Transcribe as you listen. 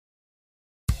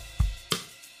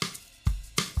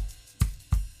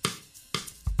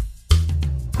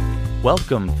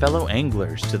Welcome, fellow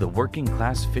anglers, to the Working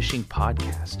Class Fishing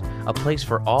Podcast, a place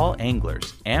for all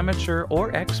anglers, amateur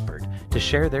or expert, to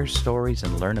share their stories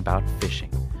and learn about fishing.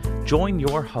 Join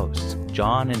your hosts,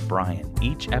 John and Brian,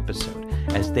 each episode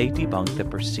as they debunk the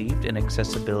perceived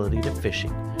inaccessibility to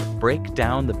fishing, break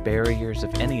down the barriers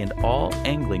of any and all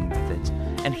angling methods,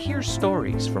 and hear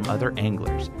stories from other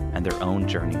anglers and their own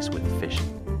journeys with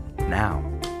fishing. Now,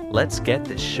 let's get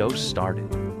this show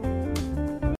started.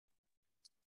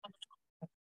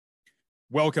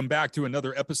 Welcome back to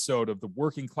another episode of the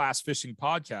Working Class Fishing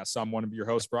Podcast. I'm one of your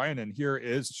hosts, Brian, and here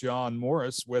is John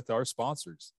Morris with our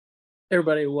sponsors. Hey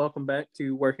everybody, welcome back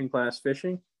to Working Class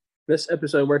Fishing. This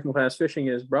episode of Working Class Fishing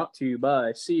is brought to you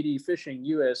by CD Fishing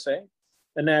USA,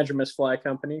 Anadromous Fly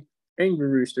Company, Angry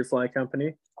Rooster Fly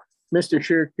Company, Mr.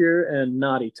 Shearcure and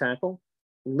Naughty Tackle,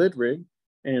 Lid Rig,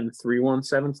 and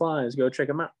 317 Flies. Go check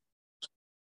them out.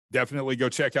 Definitely go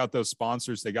check out those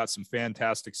sponsors. They got some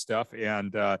fantastic stuff,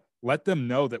 and let them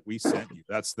know that we sent you.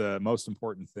 That's the most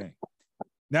important thing.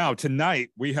 Now,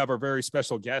 tonight, we have our very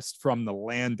special guest from the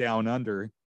land down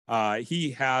under.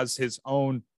 He has his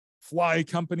own fly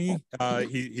company.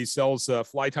 He sells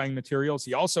fly tying materials.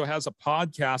 He also has a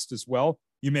podcast as well.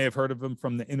 You may have heard of him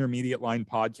from the Intermediate Line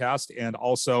podcast, and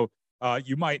also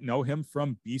you might know him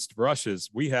from Beast Brushes.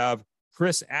 We have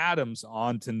Chris Adams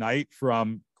on tonight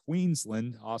from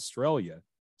Queensland, Australia.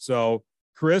 So,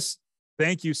 Chris,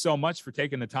 thank you so much for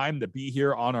taking the time to be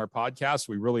here on our podcast.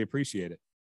 We really appreciate it.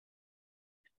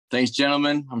 Thanks,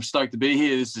 gentlemen. I'm stoked to be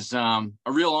here. This is a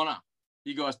real honor.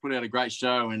 You guys put out a great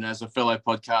show, and as a fellow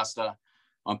podcaster,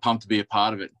 I'm pumped to be a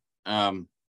part of it.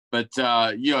 But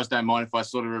you guys don't mind if I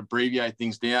sort of abbreviate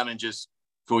things down and just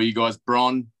call you guys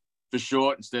Bron for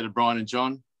short instead of Brian and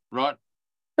John, right?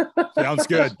 Sounds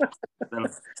good.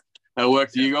 That'll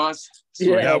work for you guys.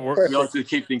 Yeah, we like to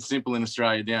keep things simple in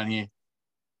Australia down here.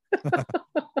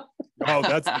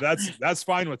 Oh, that's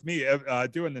fine with me.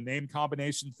 Doing the name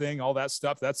combination thing, all that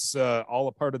stuff, that's all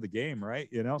a part of the game, right?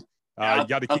 You know, you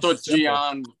got to keep. I thought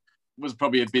Gian was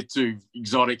probably a bit too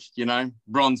exotic. You know,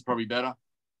 Bron's probably better.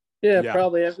 Yeah,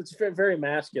 probably. It's very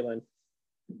masculine.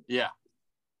 Yeah,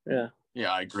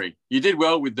 I agree. You did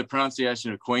well with the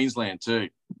pronunciation of Queensland too.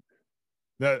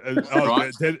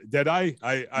 Right? Did I?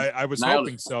 I was Nailed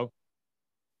hoping it. so.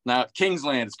 Now,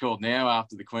 Kingsland it's called now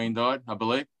after the Queen died, I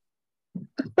believe.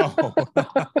 Oh.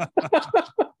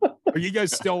 Are you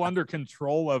guys still under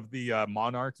control of the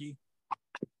monarchy?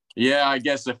 Yeah, I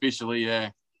guess officially, yeah.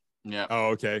 Oh,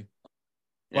 okay.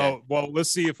 Yeah. Well,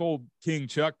 let's see if old King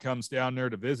Chuck comes down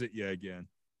there to visit you again.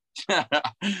 I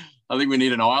think we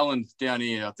need an island down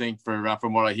here, I think,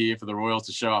 from what I hear, for the royals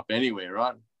to show up anywhere,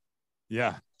 right?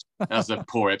 Yeah. That's a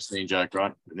poor Epstein joke,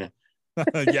 right? Yeah.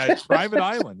 Yeah, it's private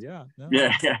island. Yeah. No.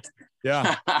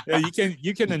 Yeah.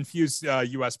 You can infuse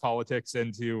U.S. politics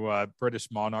into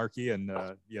British monarchy, and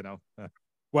however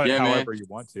you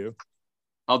want to.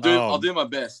 I'll do my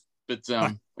best, but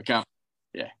I can't.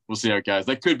 Yeah, we'll see how it goes.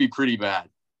 That could be pretty bad,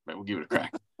 but we'll give it a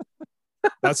crack.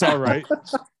 That's all right.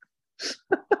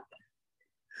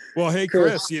 Well, hey,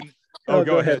 Chris.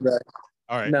 Go ahead. Right.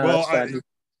 All right. No, well,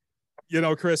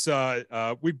 Chris,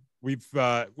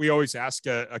 we always ask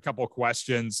a couple of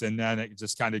questions, and then it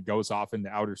just kind of goes off into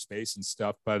outer space and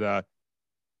stuff. But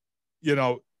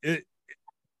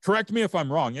correct me if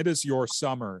I'm wrong. It is your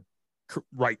summer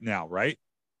right now, right?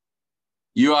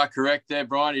 You are correct there,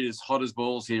 Brian. It is hot as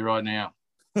balls here right now.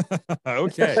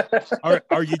 Okay.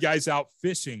 Are you guys out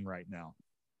fishing right now?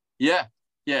 Yeah.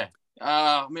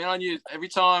 I knew every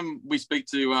time we speak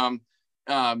to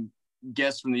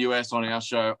guests from the US on our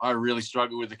show, I really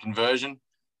struggle with the conversion.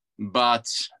 But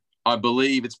I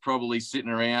believe it's probably sitting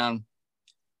around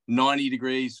 90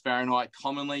 degrees Fahrenheit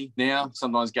commonly now.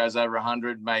 Sometimes goes over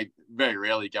 100, may very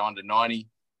rarely go under 90.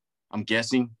 I'm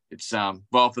guessing it's for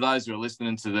those who are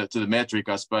listening to the metric,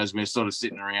 I suppose we're sort of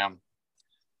sitting around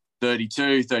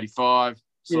 32, 35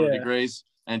 sort of degrees,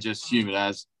 and just humid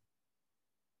as.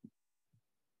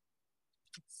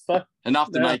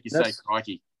 Enough to make you say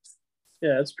crikey.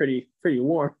 Yeah, it's pretty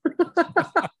warm.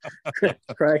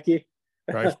 Crikey.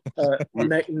 Right. We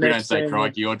don't say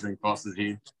crikey or drink bosses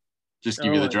here. Just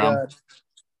give you the drum. God.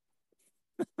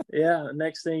 Yeah,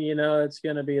 next thing you know, it's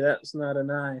going to be that's not a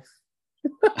knife.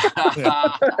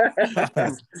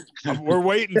 We're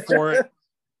waiting for it.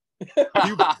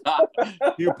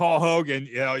 You Paul Hogan,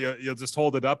 you'll just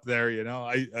hold it up there. Here,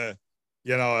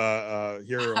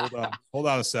 hold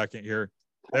on a second here.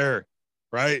 There,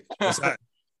 right?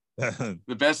 The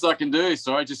best I can do.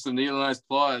 Sorry, just some needle nose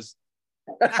pliers.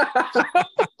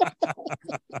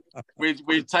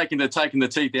 We've taken the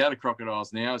teeth out of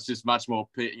crocodiles now. It's just much more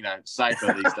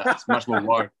safer these days. Much more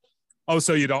woke. Oh,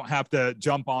 so you don't have to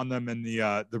jump on them in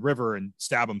the river and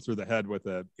stab them through the head with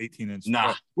a 18-inch.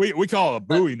 Nah. We call it a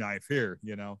Bowie knife here,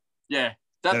 you know. Yeah,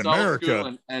 that's old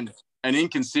school and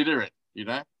inconsiderate, you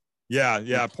know.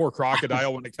 Yeah. Poor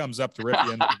crocodile when it comes up to rip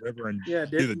you into the river and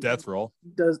do the death roll.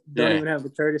 Don't even have the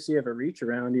courtesy of a reach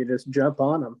around. You just jump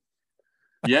on them.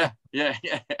 Yeah.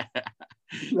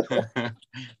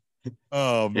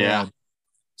 Oh man. Yeah.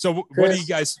 So Chris, what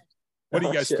are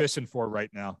you guys shit. fishing for right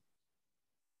now?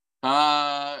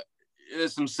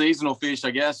 There's some seasonal fish,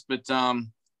 I guess, but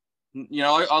you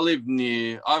know, I live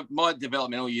near. My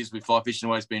developmental years with fly fishing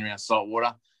always been around salt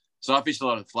water, so I fished a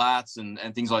lot of flats and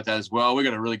things like that as well. We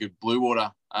got a really good blue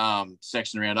water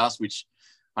section around us, which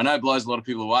I know blows a lot of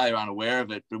people away who aren't aware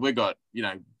of it. But we've got, you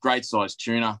know, great sized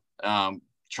tuna,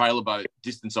 trailer boat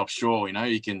distance offshore. You know,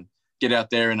 you can get out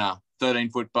there in a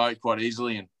 13-foot boat quite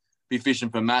easily and be fishing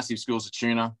for massive schools of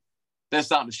tuna. They're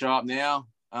starting to show up now.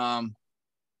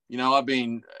 You know, I've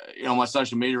been, you know, on my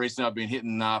social media recently, I've been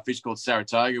hitting a fish called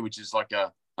Saratoga, which is like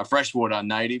a freshwater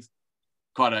native,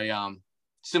 quite a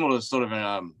similar to sort of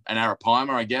an arapaima,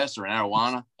 I guess, or an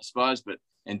arowana, I suppose, but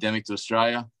endemic to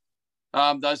Australia.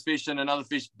 Those fish and another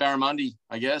fish, barramundi,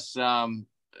 I guess, a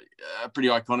pretty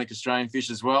iconic Australian fish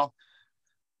as well.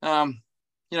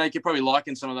 You know, you could probably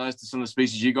liken some of those to some of the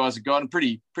species you guys have got, and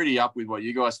pretty up with what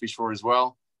you guys fish for as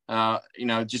well. You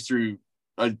know, just through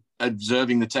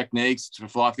observing the techniques for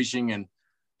fly fishing and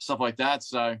stuff like that.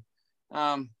 So,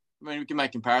 I mean, we can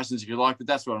make comparisons if you like, but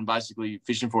that's what I'm basically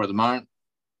fishing for at the moment.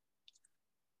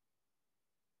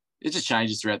 It just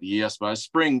changes throughout the year, I suppose.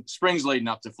 Spring's leading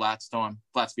up to flats time,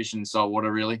 flats fishing in salt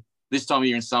water, really. This time of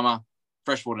year in summer,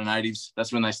 freshwater natives,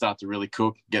 that's when they start to really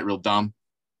cook, get real dumb.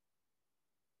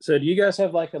 So do you guys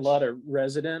have like a lot of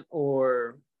resident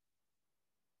or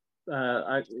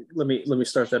let me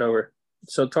start that over.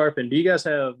 So tarpon, do you guys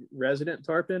have resident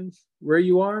tarpon where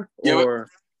you are? Yeah, or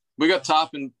we got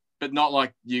tarpon, but not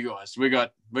like you guys. We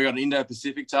got an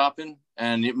Indo-Pacific tarpon,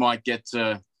 and it might get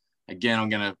to, again, I'm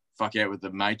gonna fuck out with the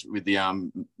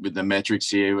metrics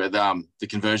here, with the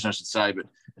conversion, I should say, but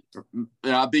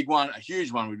a big one, a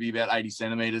huge one would be about 80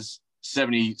 centimeters,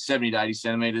 70 to 80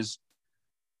 centimeters.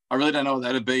 I really don't know what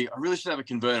that'd be. I really should have a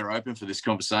converter open for this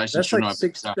conversation.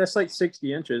 That's like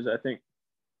 60 inches, I think.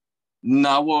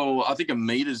 No, well, I think a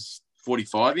meter's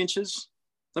 45 inches.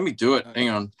 Let me do it. Hang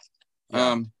on.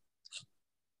 Yeah.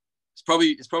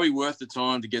 It's probably worth the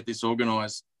time to get this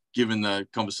organized, given the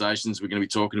conversations we're going to be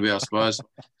talking about, I suppose.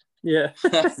 Yeah.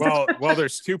 well,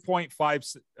 there's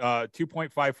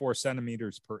 2.54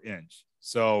 centimeters per inch.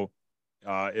 So,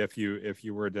 if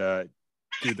you were to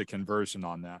do the conversion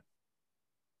on that,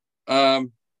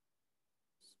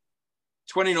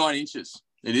 29 inches.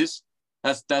 It is.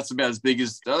 That's about as big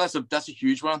as that's a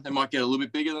huge one. They might get a little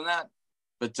bit bigger than that,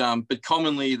 but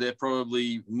commonly they're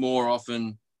probably more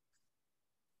often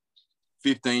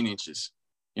 15 inches.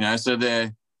 You know, so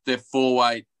they're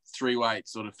 4-weight, 3-weight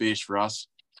sort of fish for us,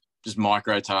 just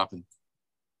micro tarpon.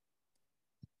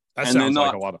 That sounds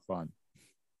like a lot of fun.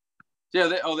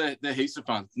 Yeah, they're heaps of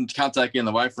fun. You can't take anything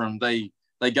away from them.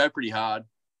 They go pretty hard,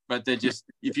 but they're just,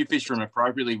 if you fish them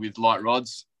appropriately with light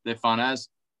rods, they're fun as.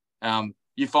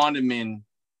 You find them in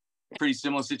pretty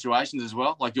similar situations as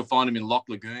well. Like you'll find them in locked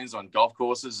lagoons on golf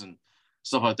courses and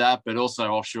stuff like that, but also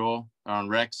offshore on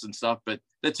wrecks and stuff. But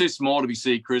they're too small to be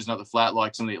seen cruising up the flat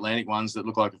like some of the Atlantic ones that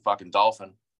look like a fucking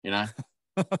dolphin, you know?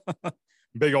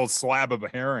 Big old slab of a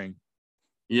herring.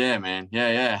 Yeah, man.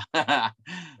 Yeah.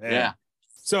 Yeah.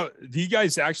 So do you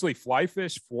guys actually fly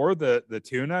fish for the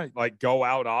tuna? Like go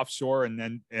out offshore and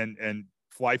then and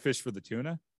fly fish for the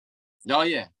tuna? Oh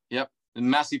yeah. Yep. A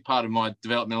massive part of my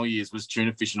developmental years was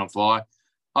tuna fishing on fly.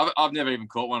 I've never even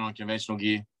caught one on conventional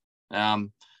gear.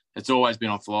 It's always been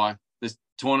on fly. There's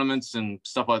tournaments and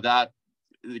stuff like that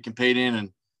they compete in, and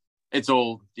it's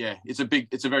all, yeah, it's a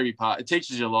very big part. It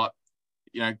teaches you a lot.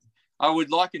 You know, I would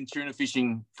liken tuna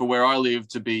fishing for where I live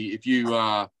to be if you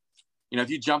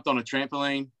jumped on a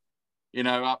trampoline, you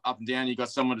know, up and down, you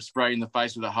got someone to spray you in the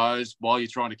face with a hose while you're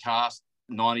trying to cast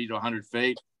 90 to 100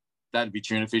 feet. That'd be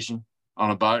tuna fishing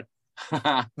on a boat.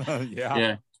 Yeah.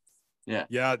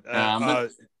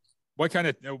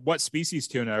 What species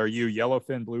tuna are you?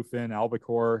 Yellowfin, bluefin,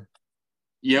 albacore?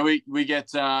 Yeah, we get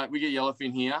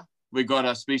yellowfin here. We got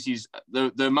a species,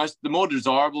 the more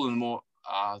desirable and the more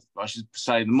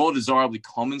the more desirably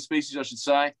common species, I should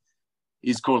say,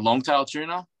 is called longtail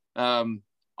tuna. I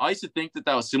used to think that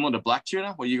they were similar to black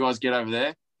tuna, what you guys get over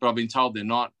there, but I've been told they're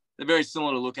not. They're very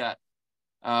similar to look at.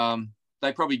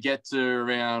 They probably get to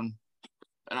around,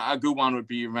 a good one would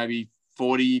be maybe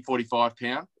 40, 45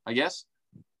 pound, I guess.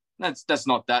 That's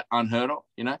not that unheard of,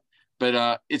 you know,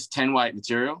 but it's 10-weight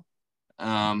material.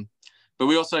 But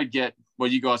we also get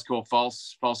what you guys call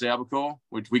false albacore,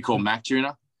 which we call Mac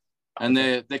tuna, and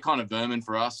they're kind of vermin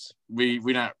for us. We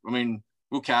don't. I mean,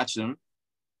 we'll catch them.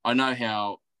 I know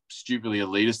how stupidly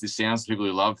elitist this sounds to people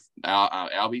who love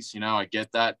albies. I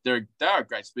get that. They are a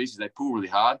great species. They pull really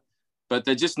hard, but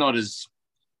they're just not as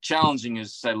challenging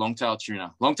as, say, longtail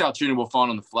tuna. Longtail tuna we'll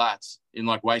find on the flats in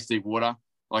like waist deep water,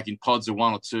 like in pods of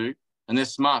 1 or 2, and they're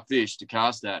smart fish to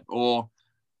cast at. Or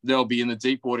they'll be in the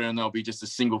deep water and they'll be just a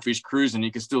single fish cruising.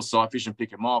 You can still sight fish and pick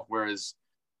them off. Whereas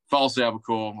false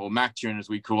albacore, or Mac tuna as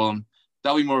we call them,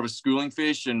 they'll be more of a schooling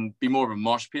fish and be more of a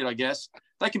mosh pit, I guess.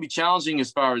 They can be challenging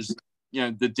as far as,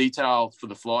 the detail for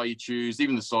the fly you choose,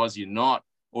 even the size of your knot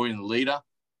or in the leader.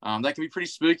 They can be pretty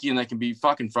spooky and they can be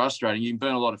fucking frustrating. You can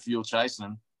burn a lot of fuel chasing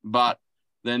them, but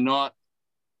they're not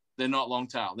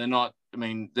longtail. They're not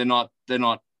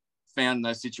found in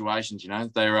those situations.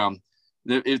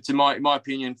 It's in my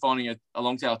opinion, finding a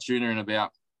longtail tuna in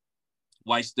about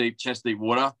waist deep, chest deep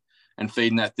water and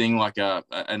feeding that thing like an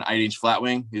 8-inch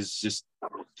flatwing is just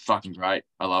fucking great.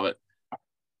 I love it.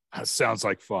 That sounds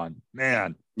like fun,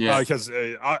 man. Yeah, because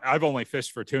I've only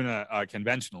fished for tuna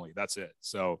conventionally. That's it.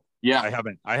 So yeah,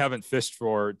 I haven't fished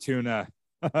for tuna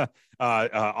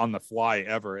on the fly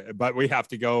ever. But we have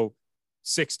to go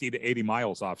 60 to 80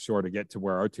 miles offshore to get to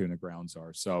where our tuna grounds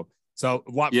are. So a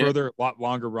lot further, a lot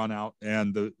longer run out,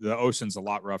 and the ocean's a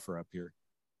lot rougher up here.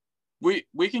 We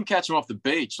can catch them off the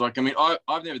beach. Like, I mean,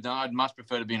 I've never done. I'd much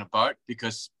prefer to be in a boat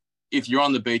because if you're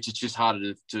on the beach, it's just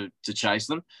harder to chase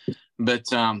them. But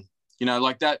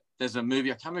like that. There's a movie,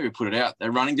 I can't remember who put it out.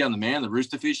 They're running down the man, the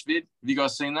roosterfish vid. Have you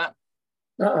guys seen that?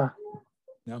 No.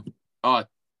 Oh,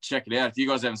 check it out. If you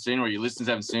guys haven't seen it or your listeners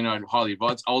haven't seen it, I'd highly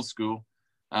advise. It's old school.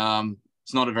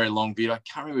 It's not a very long vid. I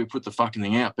can't remember who put the fucking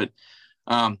thing out, but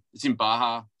it's in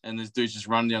Baja, and there's dudes just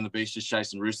running down the beach just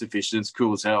chasing roosterfish, and it's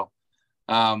cool as hell.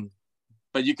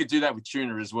 But you could do that with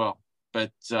tuna as well.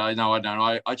 But no, I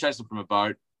don't. I chase them from a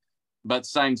boat, but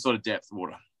same sort of depth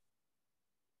water.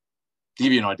 To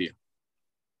give you an idea.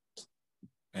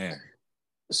 Man.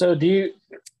 So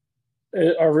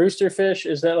are rooster fish,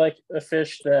 is that like a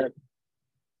fish that,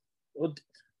 well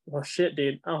shit,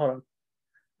 dude. Oh, hold on.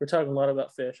 We're talking a lot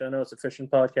about fish. I know it's a fishing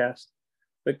podcast,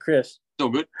 but Chris, still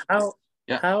good. How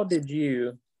did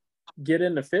you get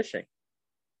into fishing?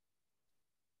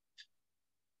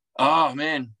 Oh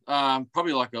man,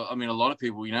 probably like a lot of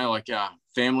people, like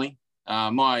family.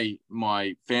 My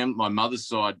mother's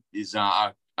side is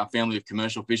a family of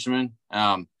commercial fishermen.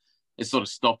 It sort of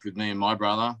stopped with me and my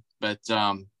brother, but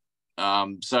so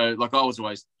like I was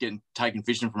always taken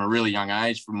fishing from a really young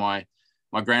age from my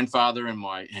grandfather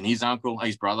and his uncle,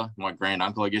 his brother, my grand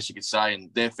uncle, I guess you could say,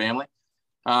 and their family.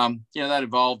 That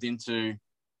evolved into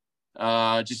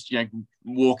just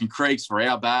walking creeks for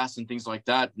our bass and things like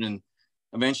that, and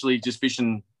eventually just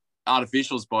fishing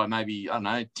artificials by maybe, I don't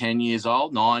know, 10 years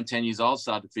old, 10 years old,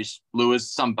 started to fish lures,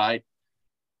 some bait.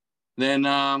 Then,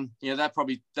 that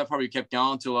probably kept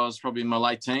going until I was probably in my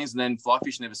late teens, and then fly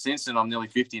fishing ever since, and I'm nearly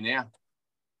 50 now.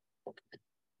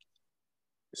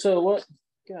 So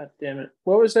God damn it,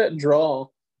 what was that draw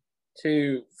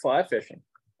to fly fishing?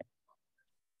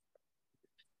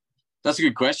 That's a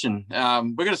good question.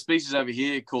 We've got a species over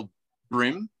here called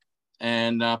brim,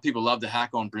 and people love to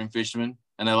hack on brim fishermen,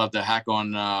 and they love to hack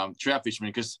on trout fishermen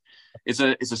because it's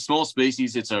a small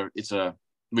species.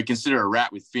 We consider a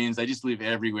rat with fins. They just live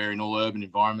everywhere in all urban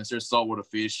environments. They're a saltwater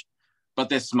fish, but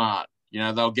they're smart.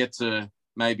 They'll get to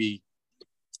maybe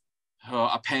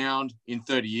a pound in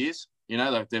 30 years.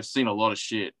 They've seen a lot of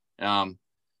shit. By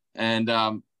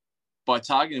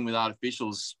targeting with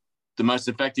artificials, the most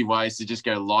effective way is to just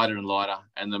go lighter and lighter,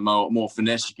 and the more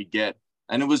finesse you could get.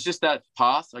 And it was just that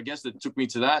path, I guess, that took me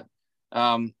to that.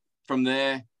 From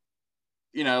there,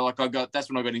 that's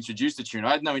when I got introduced to tuna.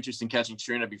 I had no interest in catching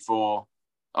tuna before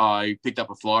I picked up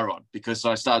a fly rod, because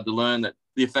I started to learn that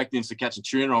the effectiveness of catching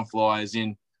tuna on fly is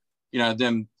in,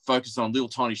 them focused on little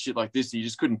tiny shit like this that you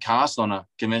just couldn't cast on a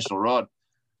conventional rod.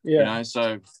 Yeah.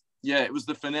 So yeah, it was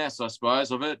the finesse, I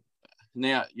suppose, of it.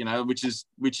 Now, which is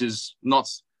not.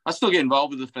 I still get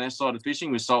involved with the finesse side of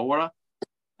fishing with saltwater.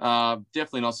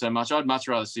 Definitely not so much. I'd much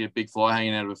rather see a big fly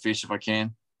hanging out of a fish if I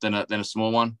can than a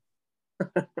small one.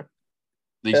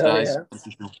 These days.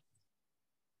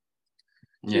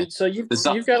 Yeah. Dude, so you've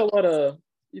got a lot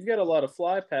of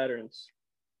fly patterns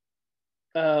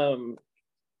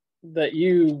that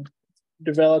you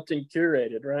developed and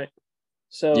curated, right?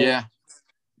 So yeah,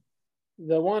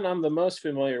 the one I'm the most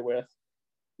familiar with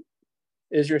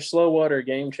is your slow water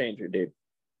game changer, dude.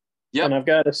 Yeah, and I've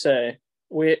got to say,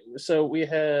 we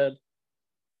had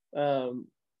Ryan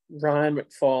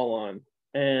McFall on,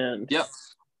 and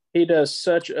he does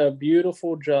such a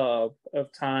beautiful job of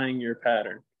tying your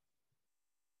pattern.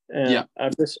 And Yeah.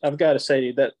 I've got to say to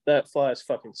you that fly is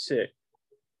fucking sick.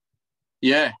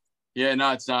 Yeah.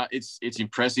 No, it's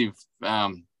impressive.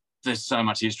 There's so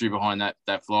much history behind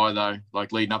that fly though,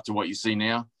 like leading up to what you see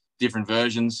now, different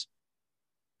versions.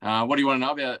 What do you want to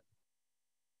know about it?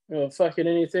 Well, fucking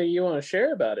anything you want to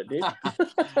share about it, dude.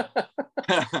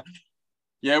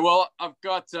 Yeah, well, I've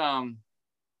got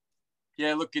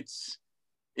look, it's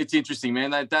interesting,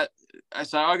 man.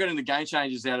 So I got into Game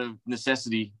Changers out of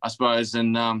necessity, I suppose.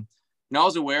 And I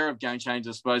was aware of Game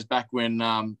Changers, I suppose, back when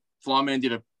Flyman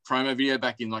did a promo video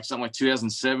back in like something like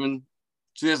 2007,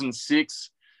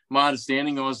 2006. My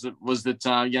understanding was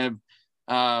that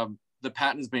the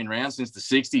pattern's been around since the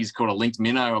 60s, called a linked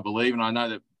minnow, I believe. And I know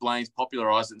that Blaine's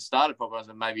popularized it and started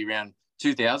popularizing it maybe around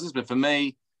 2000s. But for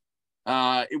me,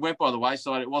 it went by the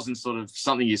wayside. It wasn't sort of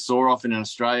something you saw often in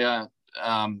Australia.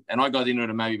 And I got into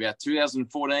it maybe about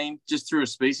 2014, just through a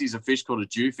species of fish called a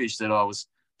jewfish that I was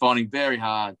finding very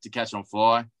hard to catch on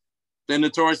fly. They're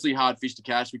notoriously hard fish to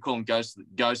catch. We call them ghosts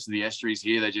of the estuaries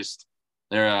here.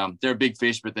 They're a big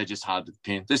fish, but they're just hard to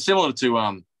pin. They're similar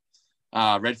to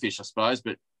redfish, I suppose,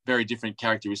 but very different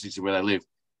characteristics of where they live.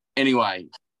 Anyway,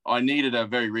 I needed a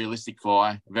very realistic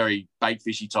fly, a very bait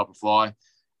fishy type of fly,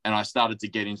 and I started to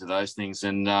get into those things.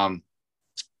 And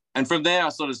from there, I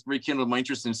sort of rekindled my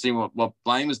interest in seeing what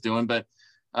Blaine was doing. But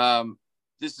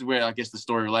this is where I guess the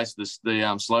story relates to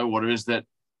the slow water, is that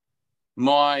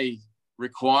my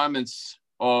requirements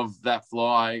of that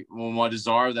fly, or my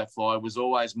desire of that fly, was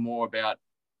always more about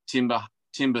timber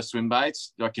swim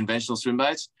baits, like conventional swim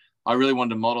baits. I really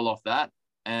wanted to model off that.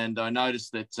 And I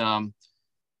noticed that,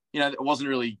 it wasn't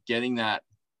really getting that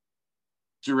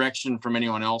direction from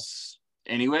anyone else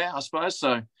anywhere, I suppose.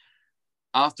 So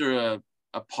after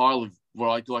a pile of what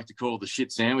I like to call the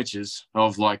shit sandwiches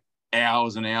of like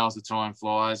hours and hours of tying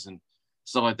flies and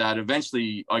stuff like that,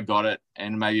 eventually I got it.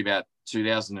 And maybe about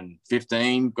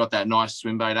 2015, got that nice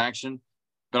swim bait action,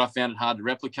 but I found it hard to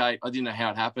replicate. I didn't know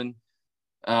how it happened.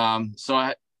 So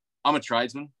I'm a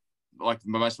tradesman, like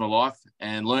most of my life,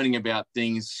 and learning about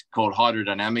things called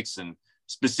hydrodynamics and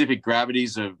specific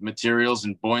gravities of materials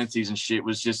and buoyancies and shit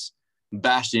was just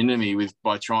bashed into me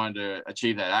by trying to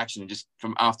achieve that action. And just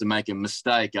from after making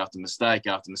mistake after mistake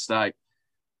after mistake,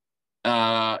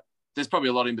 there's probably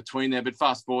a lot in between there, but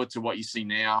fast forward to what you see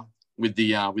now with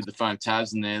the foam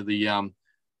tabs in there,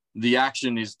 the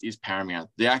action is paramount.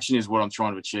 The action is what I'm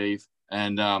trying to achieve.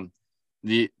 And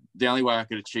the only way I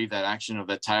could achieve that action of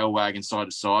that tail wagging side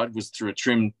to side was through a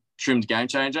trimmed Game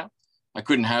Changer. I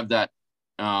couldn't have that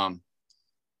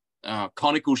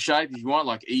conical shape, if you want,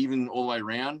 like even all the way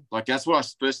around. Like that's what I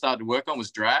first started to work on,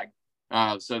 was drag.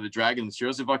 So the drag and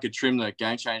materials. If I could trim the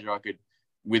Game Changer, I could,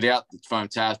 without the foam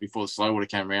tabs before the slow water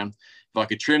came around, if I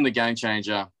could trim the Game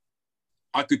Changer,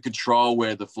 I could control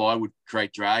where the fly would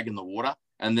create drag in the water,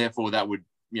 and therefore that would,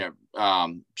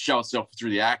 show itself through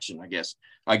the action, I guess.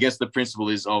 I guess the principle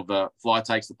is of the fly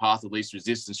takes the path of least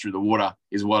resistance through the water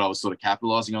is what I was sort of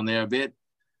capitalizing on there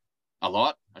a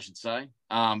lot, I should say.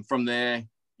 From there,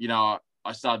 I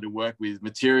started to work with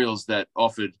materials that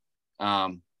offered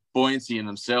buoyancy in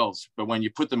themselves, but when you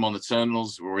put them on the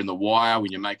terminals or in the wire,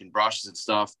 when you're making brushes and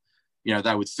stuff,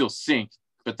 they would still sink,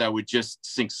 but they would just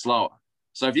sink slower.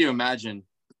 So if you imagine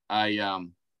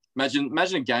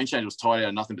imagine a Game Changer was tied out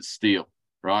of nothing but steel,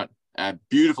 right?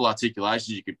 Beautiful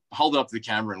articulations. You could hold it up to the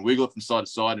camera and wiggle it from side to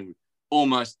side and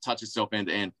almost touch itself end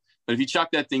to end. But if you chuck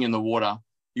that thing in the water,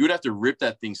 you would have to rip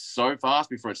that thing so fast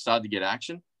before it started to get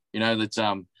action.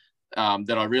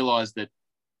 That I realized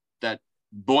that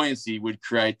buoyancy would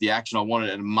create the action I wanted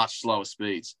at much slower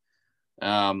speeds.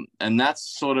 And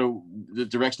that's sort of the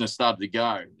direction I started to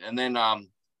go. And then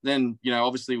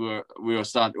obviously we were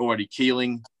starting already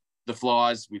keeling the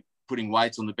flies with putting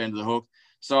weights on the bend of the hook.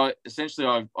 So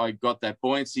essentially I got that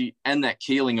buoyancy and that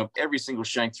keeling of every single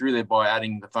shank through there by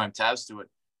adding the foam tabs to it,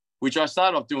 which I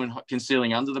started off doing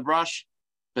concealing under the brush,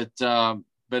 but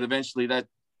eventually that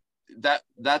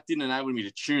didn't enable me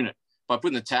to tune it. By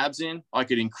putting the tabs in, I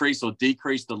could increase or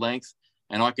decrease the length,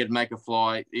 and I could make a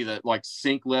fly either like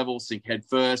sink level, sink head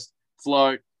first,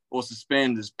 float, or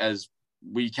suspend as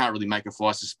we can't really make a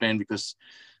fly suspend because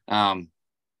it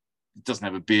doesn't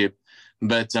have a bib.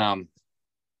 But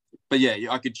yeah,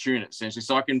 I could tune it essentially.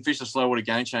 So I can fish a slow water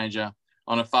Game Changer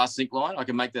on a fast sink line. I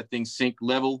can make that thing sink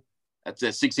level at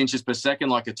 6 inches per second,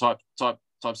 like a type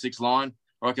 6 line,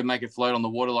 or I can make it float on the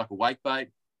water like a wake bait.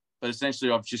 But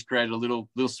essentially, I've just created a little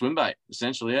swim bait.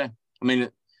 Essentially, yeah. I mean,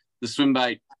 the swim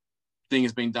bait thing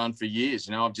has been done for years.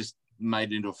 I've just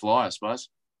made it into a fly, I suppose.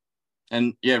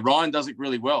 And yeah, Ryan does it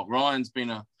really well. Ryan's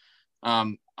been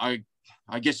I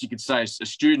I guess you could say, a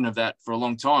student of that for a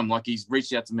long time. Like, he's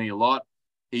reached out to me a lot.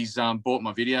 He's bought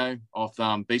my video off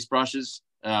Beast Brushes.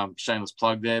 Shameless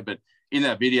plug there. But in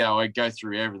that video, I go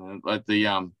through everything, like the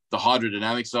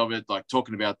hydrodynamics of it, like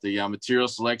talking about the material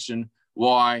selection,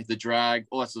 why, the drag,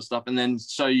 all that sort of stuff. And then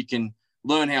so you can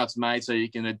learn how it's made, so you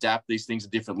can adapt these things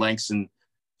at different lengths and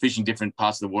fishing different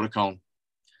parts of the water column.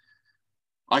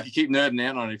 I could keep nerding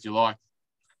out on it if you like.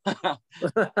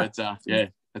 But yeah,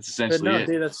 that's essentially it.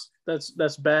 Dude,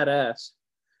 that's badass.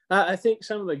 I think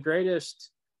some of the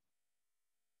greatest,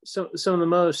 some of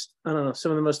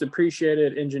the most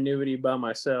appreciated ingenuity by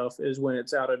myself is when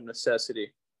it's out of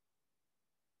necessity.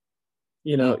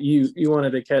 You know, you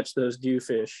wanted to catch those dew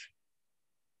fish,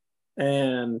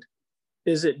 and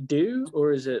is it dew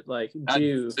or is it like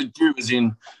dew? Dew is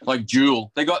in like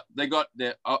jewel. They got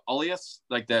their oleus,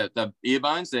 like the ear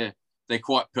bones. They're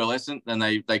quite pearlescent, and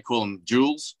they call them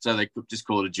jewels. So they could just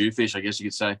call it a dew fish, I guess you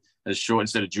could say, as short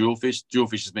instead of jewel fish. Jewel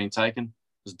fish has been taken.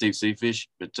 It's a deep sea fish,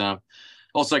 but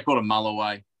also called a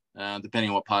mulloway, depending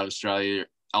on what part of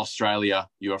Australia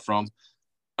you are from.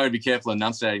 I would be careful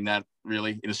enunciating that.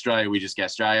 Really, in Australia, we just get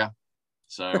Australia.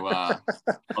 So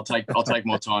I'll take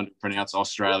more time to pronounce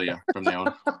Australia from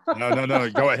now on. No.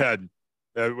 Go ahead.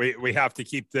 We have to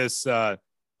keep this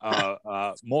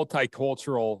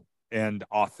multicultural and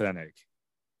authentic.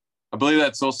 I believe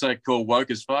that's also called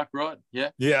woke as fuck, right? Yeah.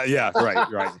 Yeah. Right.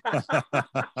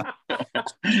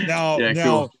 Now,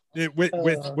 cool.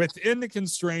 Within the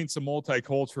constraints of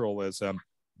multiculturalism,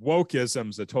 wokeism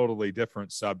is a totally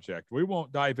different subject. We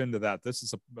won't dive into that. This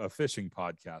is a fishing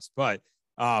podcast, but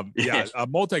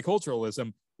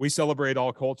multiculturalism, we celebrate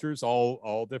all cultures,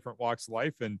 all different walks of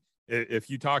life. And if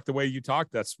you talk the way you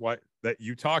talk, that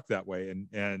you talk that way,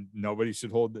 and nobody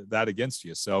should hold that against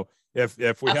you. So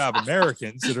if we have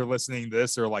Americans that are listening to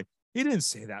this, they're like, he didn't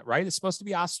say that, right? It's supposed to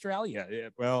be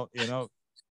Australia. Well,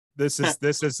 this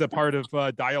is a part of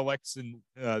dialects in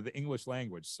the English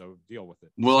language, so deal with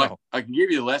it. Well, I can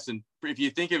give you a lesson. If you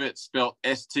think of it spelled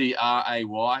Straylia,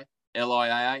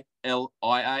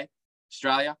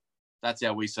 Australia, that's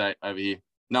how we say it over here.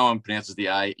 No one pronounces the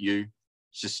A-U.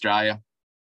 It's just Australia.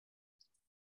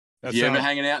 If you're ever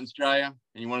hanging out in Australia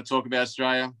and you want to talk about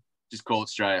Australia, just call it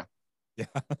Australia. Yeah.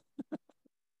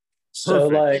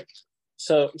 So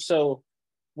so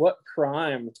what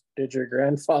crime did your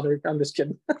grandfather? I'm just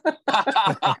kidding.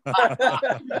 I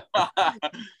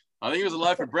think it was a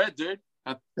loaf of bread, dude.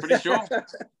 I'm pretty sure.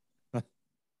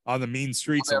 On the mean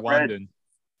streets of London.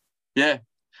 Yeah.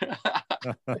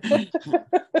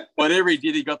 Whatever he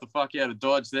did, he got the fuck out of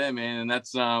Dodge there, man. And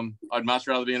that's I'd much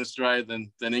rather be in Australia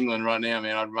than England right now,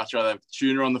 man. I'd much rather have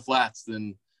tuna on the flats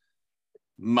than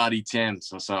muddy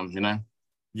Thames or something,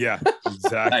 Yeah,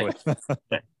 exactly.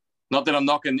 Hey, not that I'm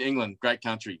knocking England, great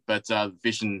country, but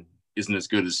fishing isn't as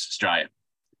good as Australia.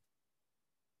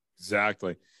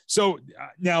 Exactly. So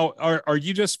now, are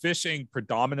you just fishing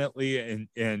predominantly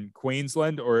in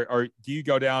Queensland, or do you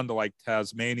go down to like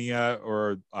Tasmania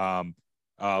or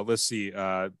let's see,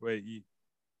 I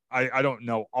don't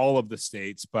know all of the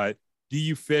states, but do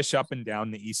you fish up and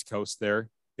down the East Coast there,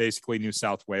 basically New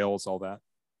South Wales, all that?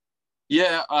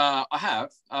 Yeah, I have.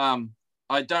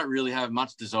 I don't really have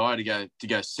much desire to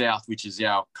go south, which is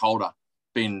our colder,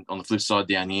 being on the flip side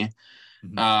down here.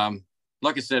 Mm-hmm.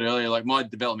 Like I said earlier, like my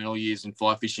developmental years in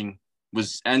fly fishing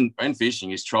and fishing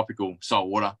is tropical salt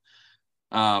water.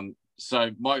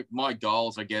 So my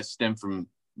goals, I guess, stem from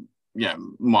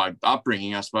my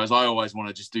upbringing, I suppose. I always want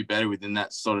to just do better within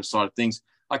that sort of side of things.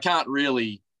 I can't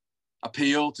really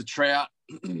appeal to trout.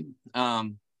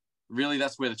 Really,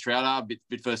 that's where the trout are, a bit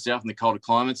further south in the colder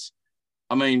climates.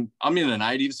 I mean, I'm in the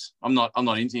natives. I'm not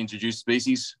into introduced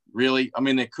species, really. I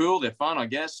mean, they're cool, they're fun, I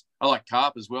guess. I like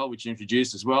carp as well, which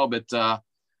introduced as well. But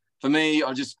for me,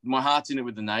 my heart's in it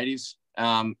with the natives.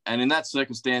 And in that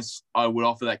circumstance, I would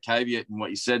offer that caveat in what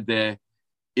you said there,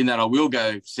 in that I will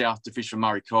go south to fish for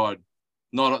Murray cod.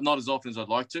 Not as often as I'd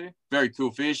like to. Very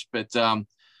cool fish, but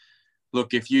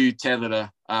look, if you tethered a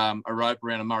rope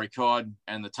around a Murray cod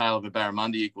and the tail of a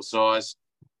barramundi equal size,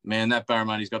 man, that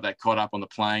barramundi's got that cod up on the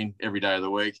plane every day of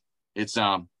the week. It's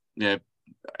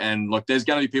and look, there's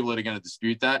going to be people that are going to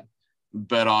dispute that,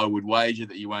 but I would wager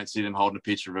that you won't see them holding a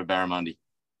picture of a barramundi.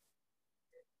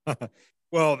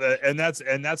 Well, and that's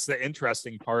the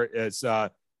interesting part is,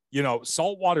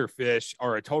 saltwater fish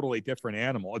are a totally different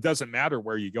animal. It doesn't matter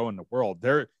where you go in the world.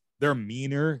 They're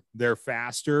meaner, they're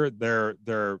faster,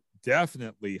 they're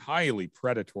definitely highly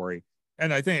predatory.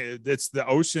 And I think it's the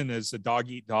ocean is a dog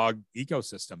eat dog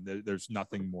ecosystem. There's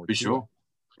nothing more. For sure.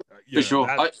 For sure.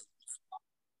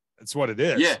 That's what it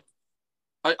is. Yeah.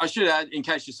 I should add, in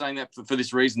case you're saying that for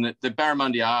this reason, that the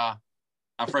barramundi are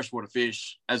freshwater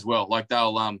fish as well. Like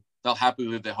they'll happily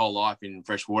live their whole life in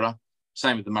freshwater.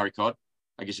 Same with the Murray cod,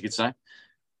 I guess you could say.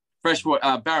 Freshwater,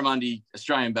 barramundi,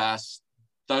 Australian bass,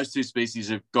 those two species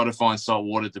have got to find salt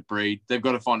water to breed. They've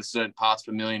got to find a certain parts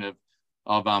per million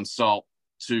of salt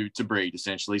to breed,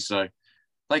 essentially. So,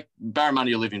 like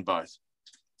barramundi will live in both.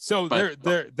 So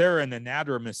they're an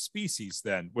anadromous species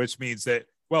then, which means that,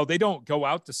 well, they don't go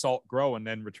out to salt grow and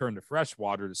then return to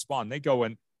freshwater to spawn.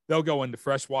 They'll go into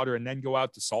freshwater and then go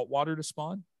out to saltwater to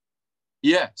spawn.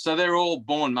 Yeah, so they're all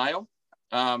born male,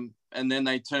 and then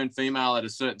they turn female at a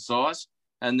certain size,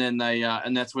 and then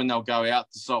and that's when they'll go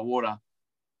out to saltwater.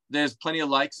 There's plenty of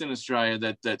lakes in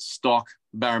Australia that stock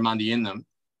barramundi in them.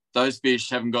 Those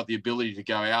fish haven't got the ability to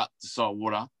go out to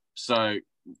saltwater, so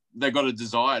they've got a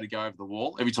desire to go over the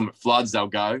wall. Every time it floods, they'll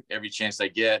go every chance they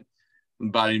get.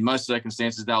 But in most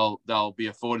circumstances, they'll be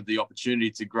afforded the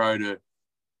opportunity to grow to.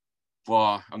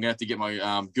 Well, I'm going to have to get my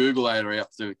Googleator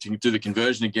out to do the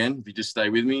conversion again. If you just stay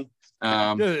with me,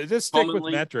 just stick with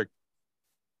metric.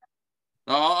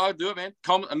 I'll do it, man.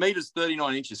 A meter's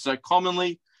 39 inches, so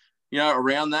commonly,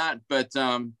 around that. But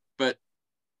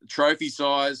trophy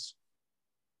size,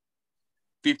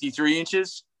 53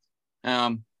 inches.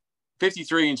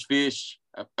 53-inch fish,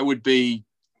 it would be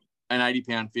an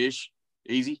 80-pound fish,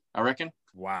 easy, I reckon.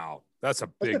 Wow, that's a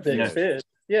big fish.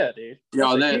 Yeah, dude.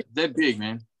 Yeah, they're big,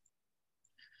 man.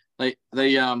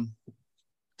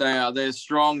 They're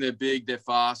strong, they're big, they're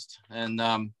fast,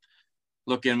 and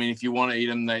look, I mean, if you want to eat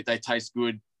them, they taste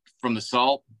good from the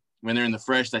salt. When they're in the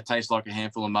fresh, they taste like a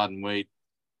handful of mud and weed.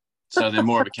 So they're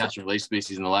more of a catch and release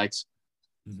species in the lakes.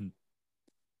 Mm-hmm.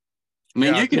 I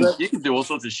mean, you can do all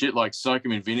sorts of shit like soak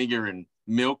them in vinegar and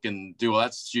milk and do all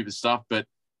that stupid stuff, but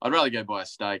I'd rather go buy a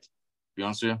steak, to be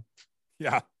honest with you.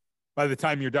 Yeah. By the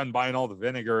time you're done buying all the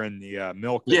vinegar and the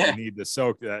milk that you need to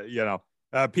soak,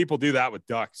 people do that with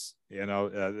ducks.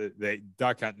 They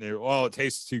duck hunt and it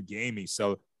tastes too gamey,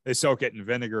 so they soak it in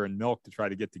vinegar and milk to try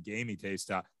to get the gamey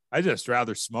taste out. I just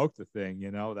rather smoke the thing.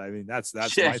 I mean, that's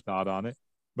my thought on it.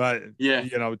 But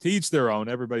to each their own.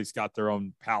 Everybody's got their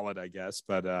own palate, I guess.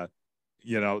 But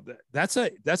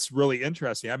that's really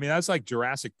interesting. I mean, that's like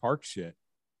Jurassic Park shit.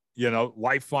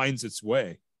 Life finds its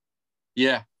way.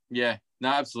 Yeah. No,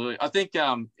 absolutely. I think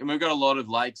and we've got a lot of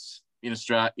lakes in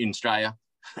Australia.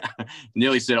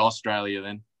 Nearly said Australia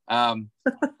then. We've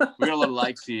got a lot of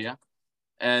lakes here,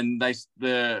 and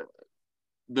the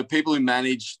people who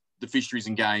manage the fisheries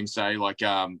and game say like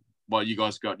you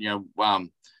guys got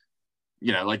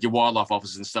like your wildlife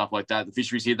officers and stuff like that. The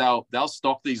fisheries here, they'll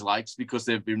stock these lakes because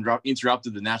they've been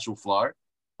interrupted the natural flow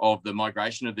of the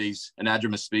migration of these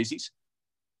anadromous species.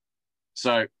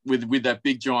 So with that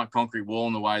big giant concrete wall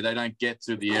in the way, they don't get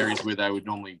to the areas where they would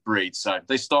normally breed. So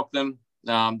they stock them.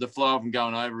 The flow of them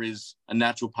going over is a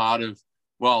natural part of,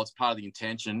 it's part of the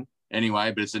intention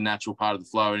anyway, but it's a natural part of the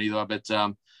flow anyway. But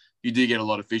you do get a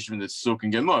lot of fishermen that suck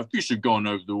and go, my fish have gone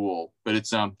over the wall. But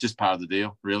it's just part of the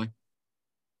deal, really.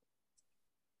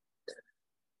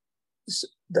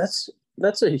 That's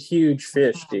a huge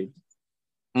fish, dude.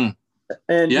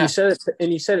 And you said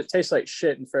it tastes like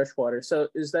shit in freshwater. So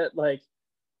is that like,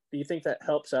 do you think that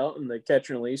helps out in the catch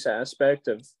and release aspect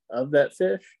of that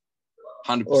fish?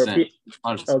 100%.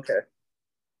 Okay.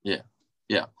 Yeah.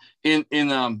 In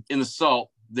the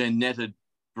salt, they're netted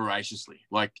voraciously.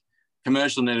 Like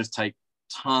commercial netters take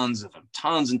tons of them,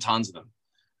 tons and tons of them,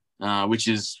 which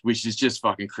is just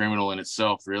fucking criminal in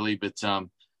itself, really. But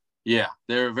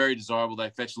they're very desirable.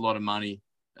 They fetch a lot of money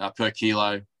per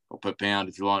kilo or per pound,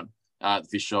 if you want, at the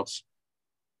fish shops.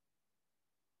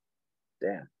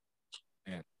 Damn.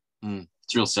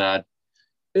 It's real sad.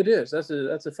 It is. That's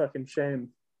a fucking shame.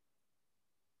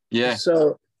 Yeah.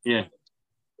 So. Yeah.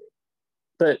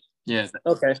 But. Yeah.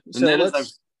 Okay. So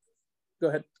let's go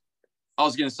ahead. I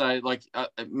was going to say, like,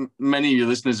 many of your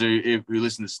listeners who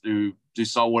listen who do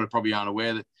saltwater probably aren't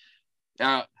aware that.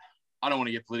 I don't want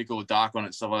to get political or dark on it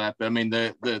and stuff like that, but I mean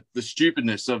the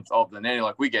stupidness of the netting.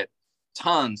 Like we get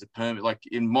tons of permit. Like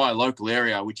in my local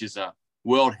area, which is a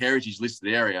World Heritage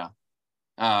listed area,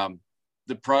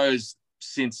 the pros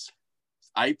since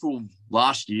April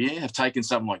last year have taken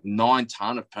something like 9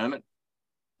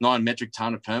 metric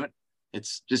ton of permit.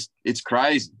 It's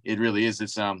crazy. It really is.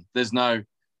 It's the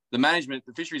management,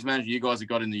 the fisheries manager you guys have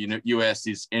got in the US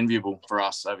is enviable for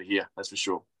us over here. That's for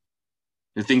sure.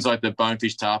 The things like the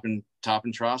Bonefish Tarpon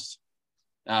Trust,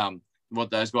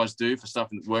 what those guys do for stuff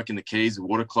and work in the Keys,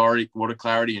 water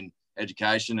clarity and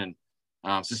education and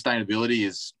sustainability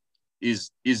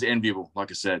is enviable,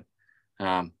 like I said.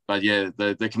 But yeah,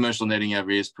 the commercial netting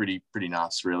over here is pretty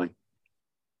nuts, really.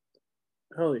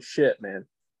 Holy shit, man.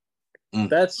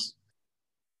 That's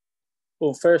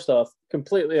Well, first off,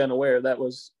 completely unaware that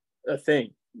was a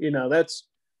thing. That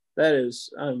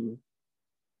is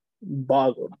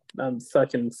boggled. I'm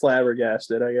fucking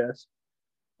flabbergasted, I guess.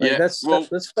 Like, Yeah,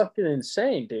 that's fucking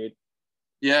insane, dude.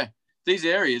 Yeah, these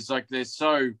areas, like, they're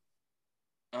so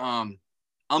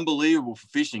unbelievable for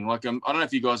fishing. Like, I don't know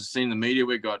if you guys have seen the media.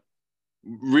 We got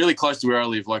really close to where I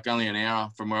live, like only an hour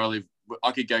from where I live.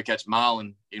 I could go catch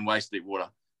marlin in waist deep water.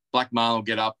 Black marlin will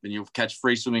get up, and you'll catch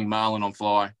free swimming marlin on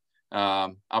fly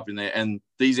up in there. And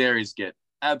these areas get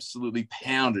absolutely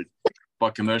pounded by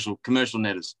commercial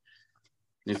netters.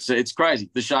 It's crazy.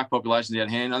 The shark population's out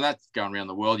of hand, and that's going around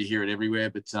the world. You hear it everywhere.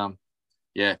 But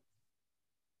yeah,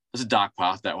 it's a dark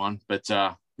path, that one. But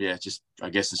yeah, I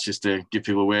guess it's just to give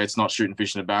people aware it's not shooting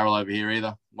fish in a barrel over here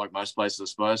either, like most places, I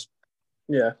suppose.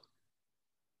 Yeah.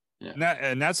 Yeah.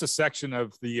 And that's a section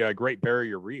of the Great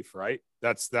Barrier Reef, right?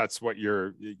 That's what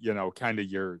your kind of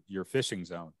your fishing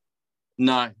zone.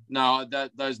 No,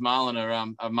 those marlin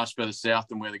are much further south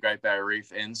than where the Great Barrier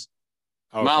Reef ends.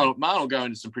 Okay. Marlin will go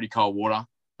into some pretty cold water.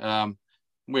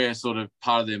 We're sort of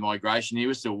part of their migration here.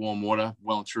 We're still warm water,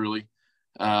 well and truly,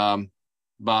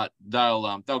 but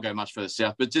they'll go much further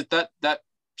south. But just that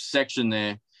section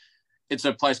there, it's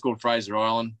a place called Fraser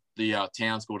Island. The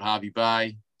town's called Harvey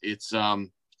Bay. It's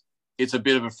a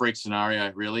bit of a freak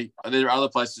scenario, really. There are other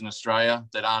places in Australia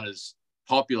that aren't as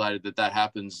populated that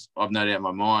happens. I've no doubt in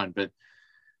my mind, but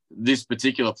this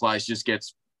particular place just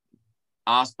gets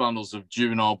arse bundles of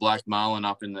juvenile black marlin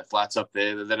up in the flats up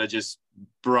there that are just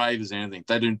brave as anything.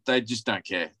 They just don't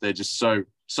care. They're just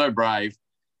so brave.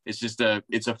 It's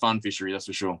a fun fishery, that's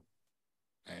for sure.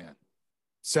 Man,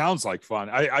 sounds like fun.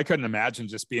 I couldn't imagine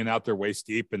just being out there waist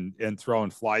deep and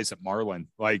throwing flies at marlin.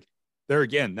 Like, there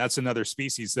again, that's another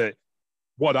species that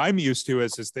what I'm used to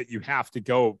is that you have to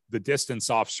go the distance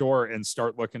offshore and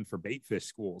start looking for bait fish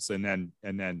schools. And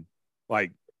then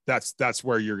like, that's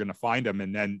where you're going to find them.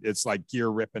 And then it's like gear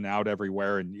ripping out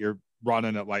everywhere, and you're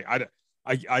running it. Like,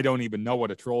 I don't even know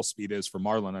what a troll speed is for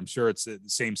marlin. I'm sure it's the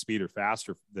same speed or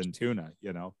faster than tuna,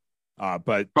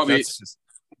 but probably that's just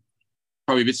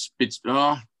probably a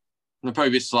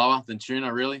bit slower than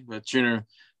tuna, really. But tuna,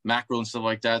 mackerel and stuff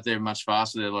like that, they're much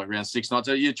faster. They're like around 6 knots.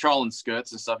 You're trolling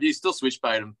skirts and stuff. You still switch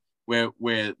bait them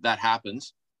where that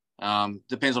happens.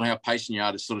 Depends on how patient you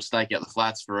are to sort of stake out the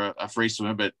flats for a free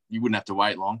swimmer, but you wouldn't have to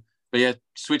wait long. But yeah,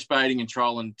 switch baiting and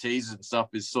trolling teasers and stuff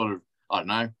is sort of, I don't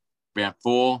know, around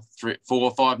 4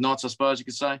 or 5 knots, I suppose you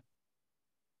could say.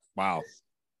 Wow.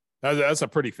 That's a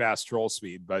pretty fast troll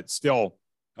speed, but still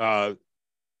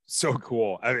so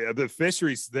cool. I mean, the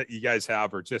fisheries that you guys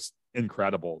have are just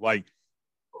incredible. Like,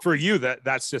 for you,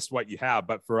 that's just what you have.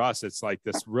 But for us, it's like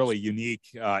this really unique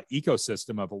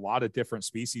ecosystem of a lot of different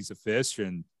species of fish.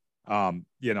 And,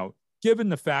 given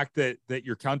the fact that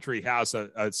your country has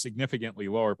a significantly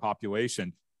lower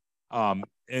population, and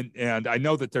I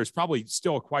know that there's probably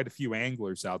still quite a few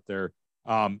anglers out there.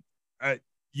 Have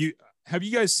you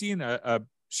guys seen a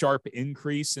sharp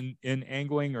increase in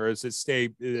angling, or is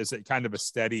it kind of a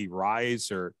steady rise,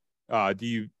 or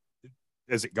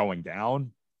is it going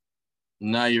down?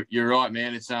 No, you're right,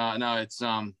 man. It's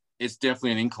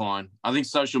definitely an incline. I think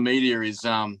social media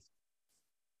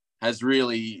has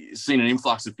really seen an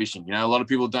influx of fishing. A lot of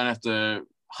people don't have to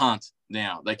hunt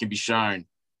now; they can be shown.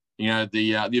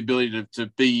 The ability to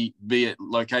be at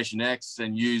location X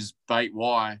and use bait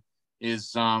Y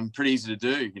is pretty easy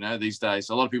to do. These days,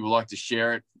 a lot of people like to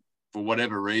share it for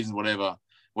whatever reason, whatever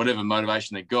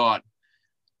motivation they got.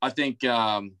 I think.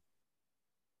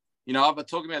 I've been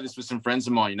talking about this with some friends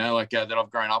of mine, that I've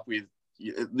grown up with.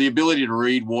 The ability to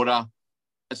read water,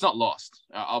 it's not lost.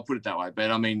 I'll put it that way. But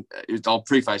I mean, I'll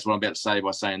preface what I'm about to say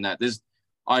by saying that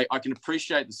I can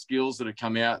appreciate the skills that have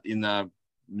come out in the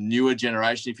newer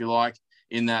generation, if you like,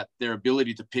 in that their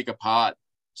ability to pick apart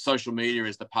social media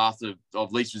as the path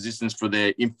of least resistance for their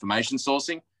information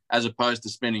sourcing, as opposed to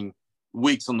spending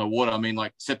weeks on the water. I mean,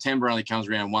 like, September only comes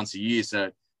around once a year.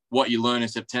 So what you learn in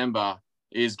September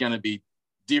is going to be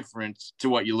different to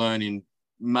what you learn in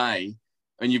May,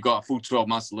 and you've got a full 12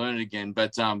 months to learn it again.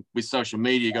 But with social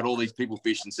media, you got all these people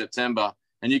fish in September,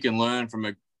 and you can learn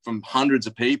from hundreds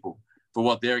of people for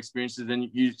what their experiences. And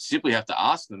you simply have to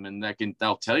ask them, and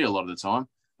they'll tell you a lot of the time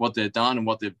what they've done and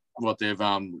what they've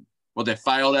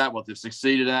failed at, what they've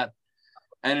succeeded at.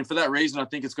 And for that reason, I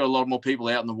think it's got a lot more people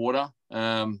out in the water.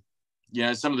 Some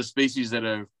of the species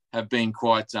that have been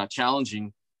quite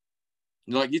challenging.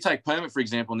 Like, you take permit, for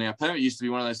example. Now, permit used to be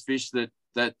one of those fish that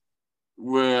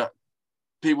were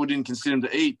people didn't consider them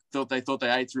to eat. They thought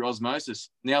they ate through osmosis.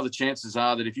 Now the chances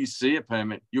are that if you see a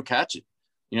permit, you'll catch it.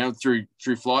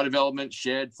 Through fly development,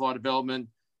 shared fly development,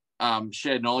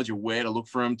 shared knowledge of where to look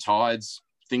for them, tides,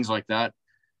 things like that.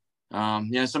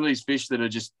 Some of these fish that are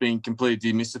just being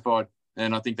completely demystified,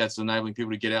 and I think that's enabling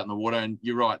people to get out in the water. And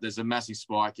you're right, there's a massive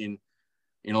spike in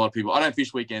a lot of people. I don't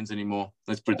fish weekends anymore.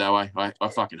 Let's put it that way. I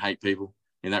fucking hate people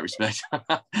in that respect.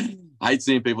 I hate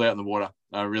seeing people out in the water.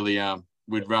 I really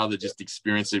would rather just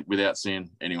experience it without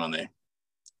seeing anyone there.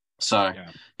 So,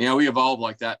 we evolve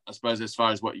like that, I suppose, as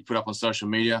far as what you put up on social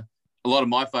media. A lot of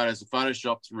my photos are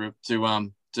photoshopped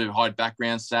to hide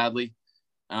backgrounds, sadly.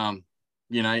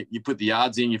 You put the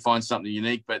yards in, you find something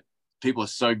unique, but people are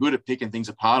so good at picking things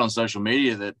apart on social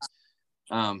media that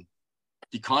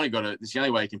you kind of got to, it's the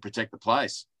only way you can protect the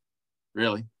place,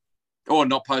 really. Or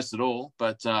not post at all.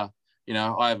 But, I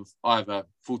have a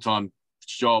full-time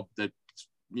job that,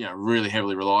 really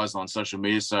heavily relies on social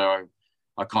media. So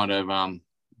I kind of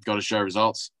got to show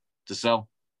results to sell.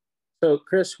 So,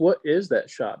 Chris, what is that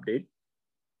shop, dude?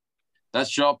 That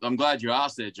shop, I'm glad you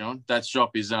asked there, John. That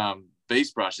shop is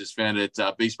Beast Brushes, found at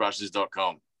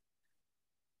beastbrushes.com.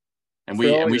 And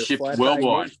we ship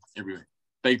worldwide everywhere.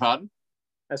 Beg your pardon?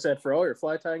 I said, for all your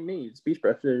fly tying needs,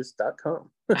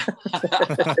 beastbrushes.com.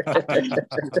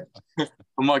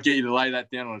 I might get you to lay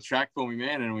that down on a track for me,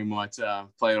 man, and we might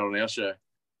play it on our show.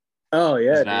 Oh,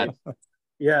 yeah.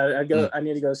 Yeah, I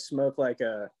need to go smoke like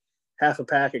half a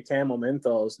pack of Camel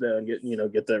menthols though,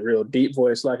 and get that real deep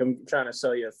voice like I'm trying to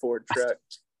sell you a Ford truck.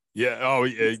 Yeah. Oh,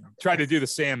 yeah. Try to do the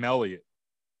Sam Elliott.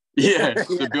 Yeah,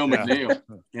 the Bill McNeil.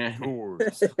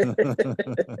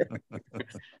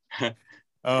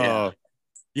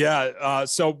 Yeah.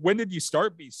 So when did you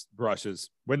start Beast Brushes?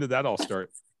 When did that all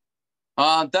start?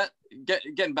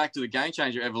 Getting back to the Game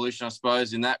Changer evolution, I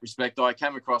suppose, in that respect, I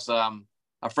came across a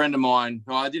friend of mine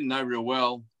who I didn't know real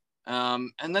well.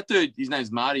 And that dude, his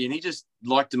name's Marty, and he just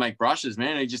liked to make brushes,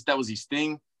 man. That was his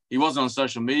thing. He wasn't on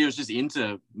social media. He was just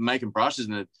into making brushes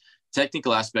and the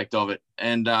technical aspect of it.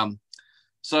 And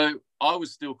so I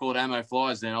was still called Ammo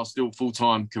Flies then. I was still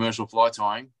full-time commercial fly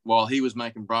tying while he was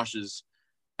making brushes.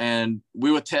 And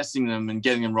we were testing them and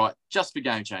getting them right just for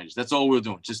Game Changers. That's all we were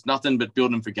doing, just nothing but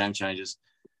building them for Game Changers.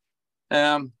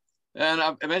 And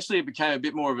eventually it became a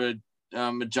bit more of a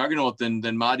juggernaut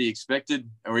than Marty expected,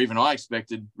 or even I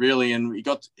expected, really. And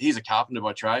he's a carpenter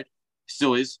by trade,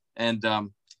 still is, and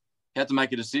he had to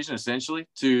make a decision essentially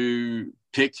to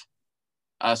pick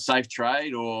a safe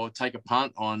trade or take a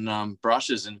punt on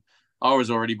brushes. And I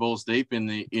was already balls deep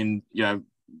in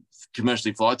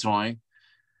commercially fly tying,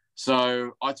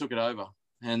 so I took it over,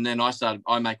 and then I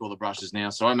make all the brushes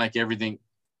now. So I make everything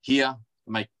here.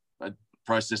 I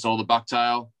process all the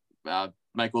bucktail,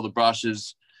 make all the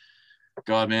brushes.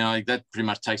 God, man, that pretty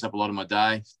much takes up a lot of my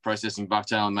day, processing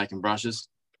bucktail and making brushes.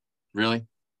 Really,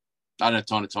 I don't have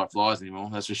time to tie flies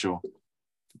anymore. That's for sure.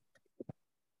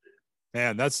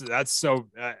 Man, that's so.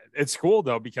 It's cool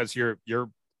though, because you're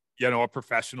a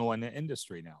professional in the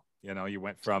industry now. You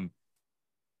went from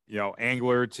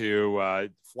angler to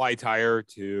fly tyer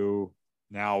to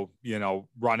now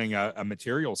running a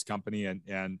materials company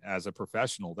and as a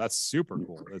professional. That's super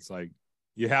cool. It's like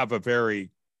you have a very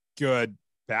good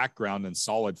background and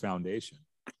solid foundation.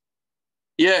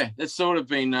 Yeah, it's sort of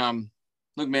been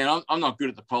look, man, I'm not good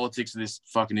at the politics of this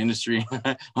fucking industry.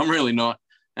 I'm really not.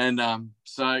 And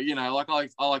so I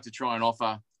like to try and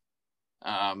offer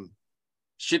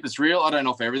shit that's real. I don't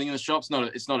offer everything in the shop.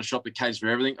 It's not a shop that caters for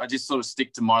everything. I just sort of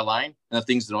stick to my lane and the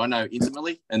things that I know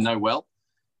intimately and know well.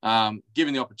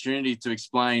 Given the opportunity to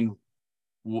explain,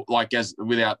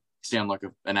 without sound like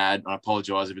an ad, I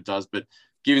apologize if it does, but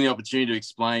given the opportunity to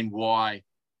explain why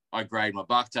I grade my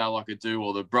bucktail like I do,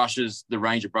 or the brushes, the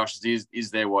range of brushes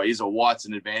is there, why is, or why it's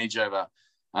an advantage over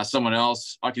someone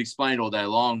else. I could explain it all day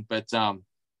long, but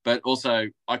also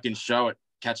I can show it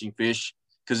catching fish,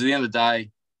 because at the end of the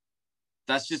day,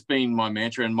 that's just been my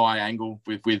mantra and my angle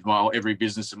with my every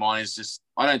business of mine is just,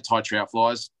 I don't tie trout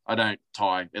flies. I don't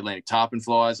tie Atlantic tarpon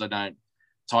flies. I don't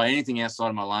tie anything outside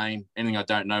of my lane, anything I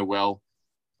don't know well.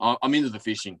 I'm into the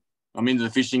fishing. I'm into the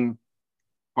fishing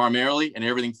primarily, and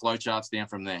everything flow charts down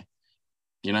from there,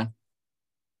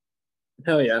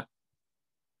 Hell yeah.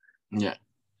 Yeah.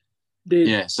 Dude.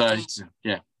 Yeah. So,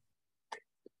 yeah.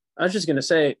 I was just going to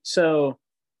say, so,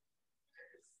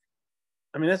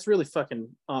 I mean, that's really fucking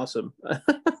awesome.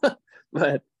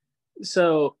 But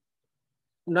so,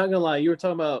 I'm not going to lie, you were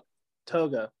talking about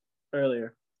toga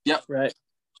earlier. Yep. Right.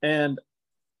 And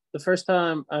the first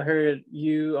time I heard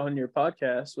you on your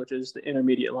podcast, which is the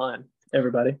Intermediate Line,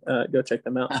 everybody, go check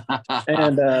them out.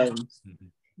 And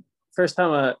first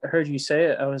time I heard you say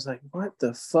it, I was like, what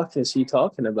the fuck is he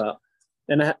talking about?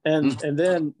 And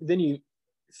then you,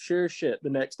 sure shit, the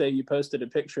next day you posted a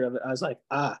picture of it. I was like,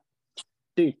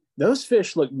 dude, those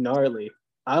fish look gnarly.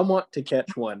 I want to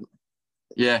catch one.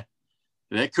 Yeah.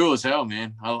 They're cool as hell,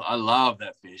 man. I love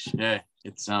that fish. Yeah,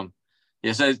 it's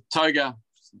yeah. So toga,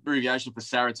 abbreviation for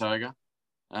Saratoga,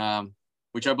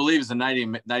 which I believe is a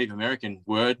Native American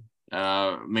word,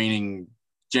 meaning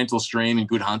gentle stream and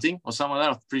good hunting or something like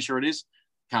that. I'm pretty sure it is.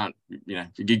 Can't,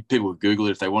 people Google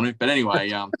it if they want to. But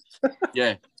anyway,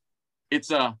 yeah,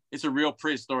 it's a real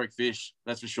prehistoric fish,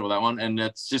 that's for sure. That one, and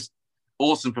it's just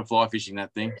awesome for fly fishing.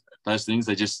 That thing, those things,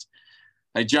 they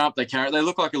jump, they carry, they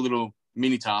look like a little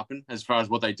mini tarpon as far as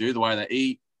what they do, the way they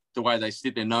eat, the way they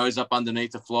stick their nose up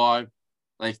underneath the fly.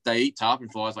 They eat tarpon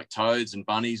flies like toads and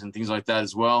bunnies and things like that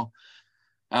as well.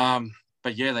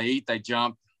 But yeah, they eat, they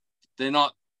jump. They're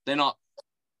not.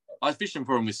 I fish them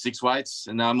for them with 6 weights,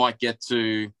 and I might get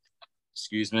to.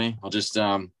 Excuse me. I'll just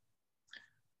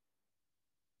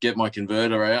get my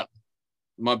converter out.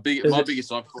 My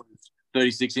biggest I've caught is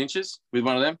 36 inches with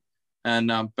one of them, and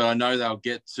but I know they'll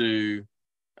get to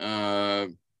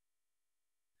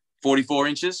 44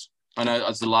 inches. I know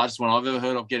it's the largest one I've ever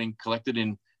heard of getting collected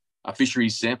in a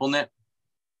fisheries sample net.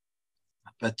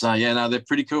 But yeah, no, they're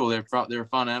pretty cool. They're a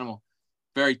fun animal.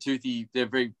 Very toothy. They're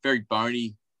very, very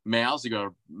bony mouths. They've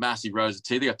got massive rows of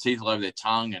teeth. They've got teeth all over their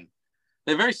tongue, and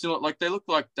they're very similar. Like they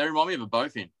remind me of a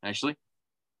bowfin, actually.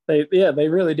 They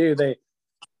really do. They're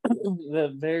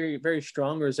very, very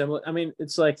strong resemblance. I mean,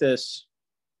 it's like this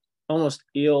almost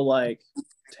eel-like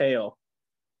tail.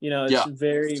 It's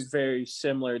very, very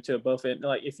similar to a bowfin.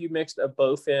 Like if you mixed a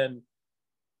bowfin,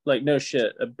 like no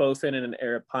shit, a bowfin and an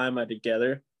arapaima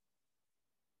together,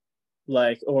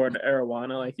 like, or an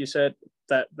arowana, like you said,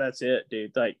 that's it,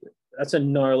 dude. Like that's a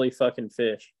gnarly fucking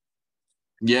fish.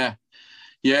 Yeah.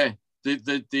 The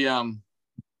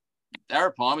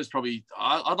arapaima is probably,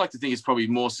 I'd like to think it's probably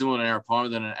more similar to an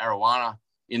arapaima than an arowana,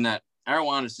 in that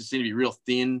arowanas just seem to be real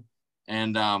thin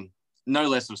and no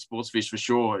less of a sports fish for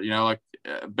sure,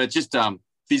 but just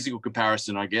physical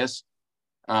comparison, I guess.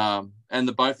 And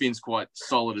the bowfin's quite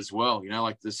solid as well,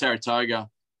 like the Saratoga,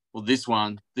 well, this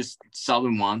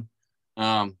southern one,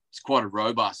 it's quite a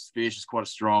robust fish. It's quite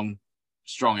a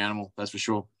strong animal, that's for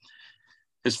sure.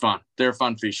 It's fun. They're a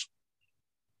fun fish.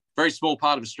 Very small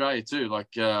part of Australia too.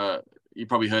 Like you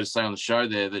probably heard us say on the show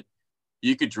there that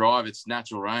you could drive its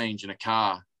natural range in a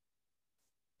car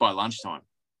by lunchtime.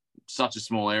 Such a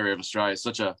small area of Australia,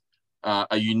 such a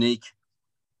unique,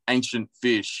 ancient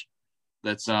fish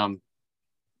that's a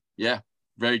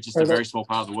very small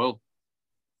part of the world.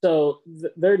 So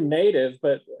they're native,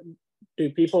 but do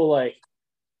people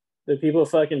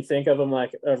fucking think of them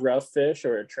like a rough fish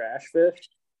or a trash fish?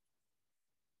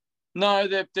 No,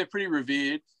 they're pretty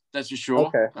revered, that's for sure.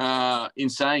 Okay. In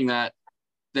saying that,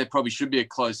 there probably should be a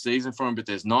closed season for them, but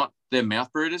there's not. They're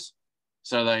mouth breeders,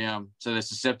 so they're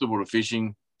susceptible to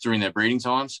fishing during their breeding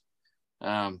times.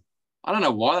 I don't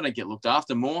know why they don't get looked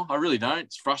after more. I really don't.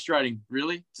 It's frustrating,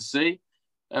 really, to see.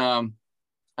 I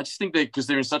just think because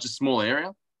they're in such a small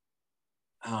area,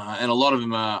 and a lot of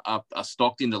them are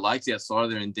stocked into lakes outside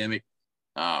of their endemic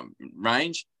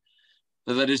range,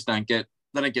 that they just don't get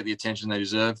the attention they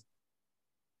deserve.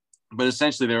 But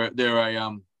essentially, they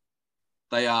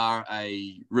are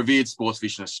a revered sports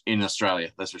fish in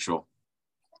Australia. That's for sure.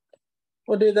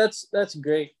 Well, dude, that's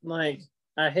great. Like,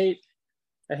 I hate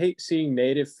seeing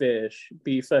native fish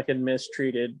be fucking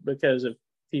mistreated because of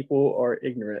people are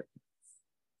ignorant.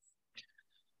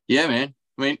 Yeah, man.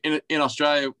 I mean, in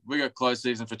Australia, we got closed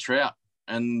season for trout,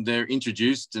 and they're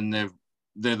introduced, and they're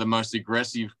the most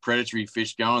aggressive predatory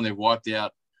fish going. They've wiped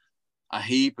out a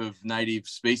heap of native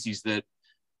species that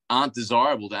aren't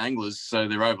desirable to anglers, so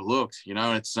they're overlooked.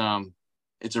 It's a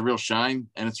real shame,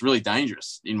 and it's really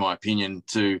dangerous, in my opinion,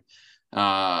 to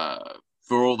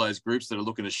for all those groups that are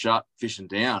looking to shut fishing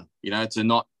down. To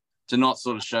not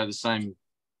sort of show the same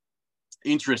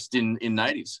interest in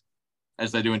natives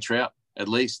as they do in trout, at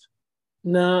least.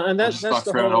 No, and that's the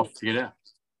whole off to get out.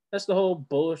 That's the whole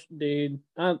bullshit, dude.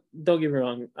 Don't get me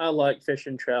wrong, I like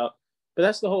fishing trout. But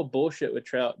that's the whole bullshit with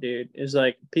trout, dude, is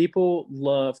like people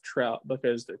love trout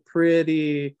because they're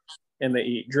pretty and they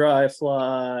eat dry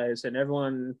flies, and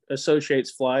everyone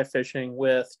associates fly fishing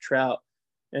with trout.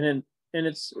 And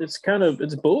it's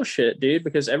bullshit, dude,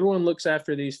 because everyone looks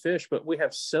after these fish, but we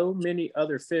have so many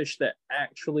other fish that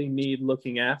actually need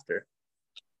looking after.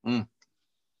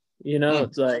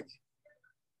 It's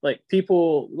like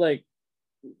people like,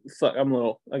 fuck, I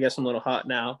guess I'm a little hot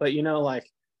now, but like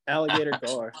alligator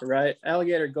gar, right?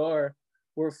 Alligator gar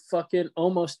were fucking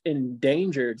almost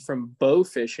endangered from bow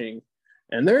fishing,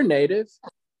 and they're native.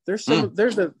 They're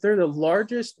the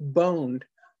largest boned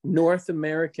North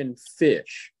American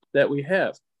fish that we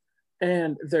have,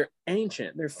 and they're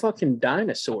ancient. They're fucking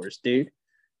dinosaurs, dude.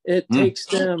 It takes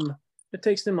them It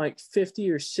takes them like 50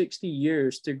 or 60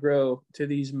 years to grow to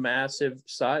these massive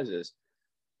sizes.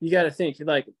 You got to think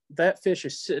like that fish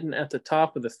is sitting at the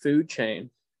top of the food chain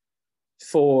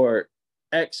for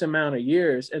X amount of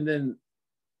years. And then,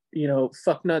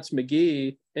 Fucknuts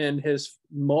McGee and his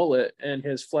mullet and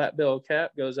his flat bill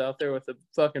cap goes out there with a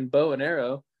fucking bow and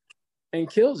arrow and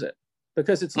kills it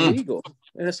because it's legal.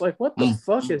 And it's like, what the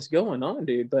fuck is going on,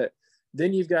 dude? But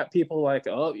then you've got people like,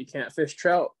 oh, you can't fish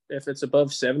trout if it's above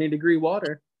 70-degree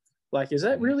water. Like, is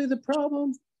that really the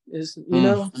problem?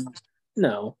 No,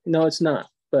 it's not.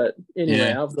 But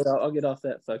anyway, I'll get off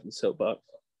that fucking soapbox.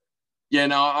 Yeah,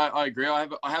 no, I agree. I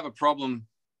have a problem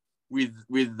with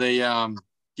the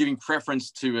giving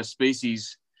preference to a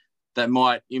species that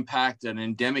might impact an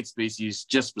endemic species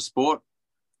just for sport.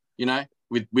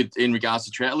 With in regards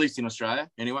to trout, at least in Australia,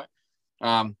 anyway.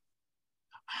 I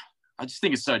just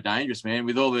think it's so dangerous, man.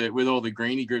 With all the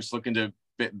greenie groups looking to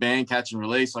ban, catch, and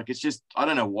release, like it's just I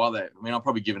don't know why I'm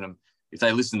probably giving them, if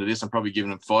they listen to this, I'm probably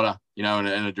giving them fodder, and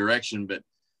a direction. But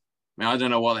man, I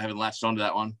don't know why they haven't latched onto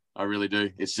that one. I really do.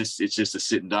 It's just a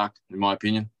sitting duck, in my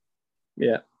opinion.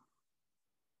 Yeah.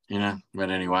 But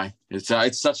anyway,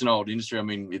 it's such an old industry. I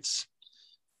mean,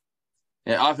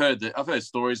 I've heard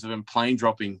stories of them plane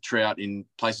dropping trout in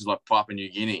places like Papua New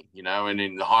Guinea, and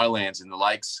in the highlands, in the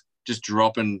lakes, just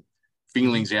dropping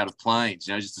fingerlings out of planes,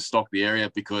 just to stock the area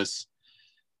because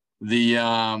the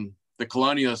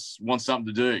colonialists want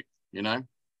something to do,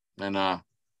 and I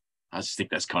just think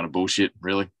that's kind of bullshit,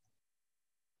 really.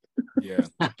 Yeah,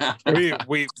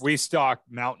 we stock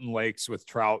mountain lakes with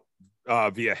trout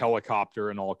via helicopter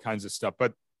and all kinds of stuff,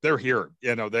 but they're here.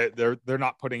 They're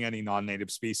not putting any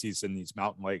non-native species in these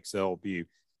mountain lakes. They'll be,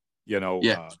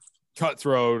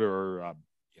 cutthroat or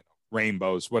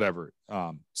rainbows, whatever.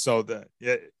 So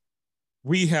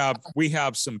we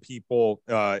have some people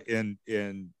in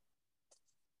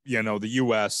the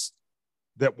U.S.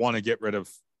 that want to get rid of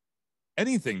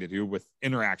anything to do with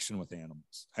interaction with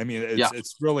animals. I mean,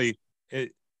 it's really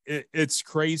it's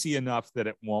crazy enough that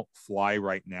it won't fly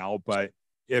right now. But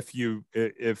if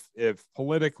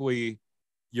politically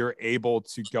you're able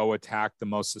to go attack the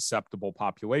most susceptible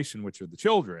population, which are the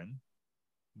children,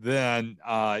 then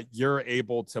you're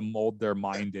able to mold their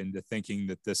mind into thinking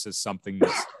that this is something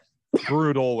that's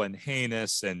brutal and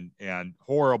heinous and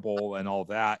horrible and all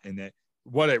that. And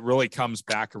what it really comes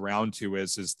back around to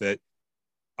is that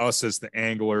us as the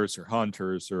anglers or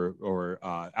hunters or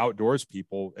outdoors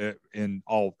people in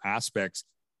all aspects,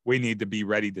 we need to be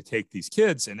ready to take these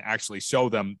kids and actually show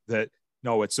them that,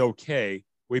 no, it's okay.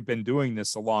 We've been doing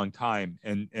this a long time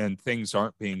and things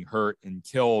aren't being hurt and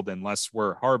killed unless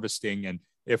we're harvesting. And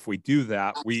if we do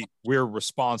that, we're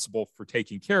responsible for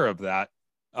taking care of that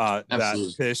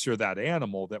fish or that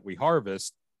animal that we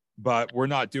harvest. But we're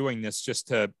not doing this just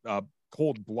to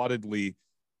cold-bloodedly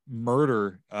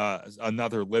murder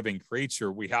another living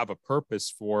creature. We have a purpose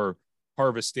for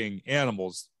harvesting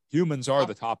animals. Humans are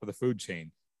the top of the food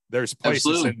chain. There's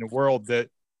places in the world that,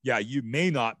 you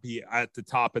may not be at the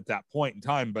top at that point in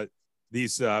time, but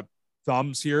these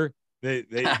thumbs here,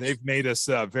 they've made us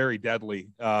very deadly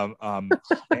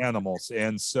animals.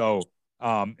 And so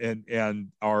and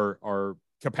our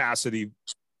capacity,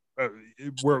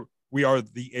 we are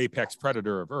the apex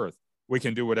predator of Earth. We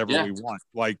can do whatever we want.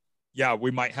 Like,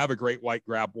 we might have a great white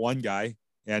grab one guy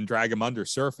and drag him under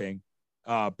surfing,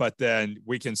 but then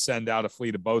we can send out a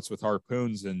fleet of boats with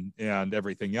harpoons and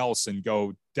everything else and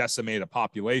go decimate a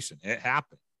population. It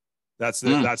happened. That's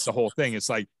the whole thing. It's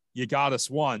like, you got us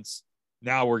once,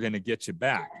 now we're going to get you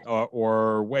back,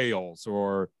 or whales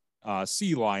or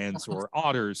sea lions or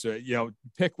otters,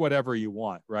 pick whatever you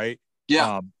want. Right.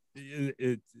 Yeah.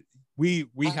 We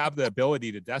have the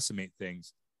ability to decimate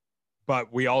things,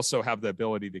 but we also have the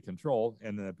ability to control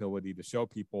and the ability to show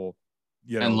people,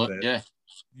 that's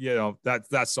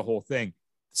the whole thing.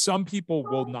 Some people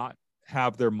will not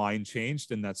have their mind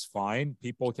changed, and that's fine.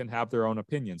 People can have their own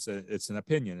opinions. It's an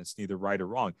opinion. It's neither right or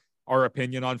wrong. Our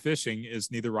opinion on fishing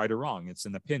is neither right or wrong. It's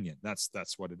an opinion. That's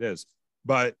what it is.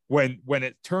 But when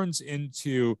it turns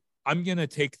into, I'm going to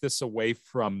take this away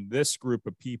from this group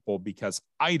of people because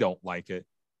I don't like it,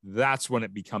 that's when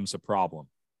it becomes a problem.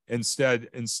 Instead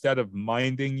of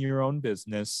minding your own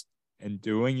business and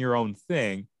doing your own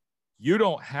thing, you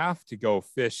don't have to go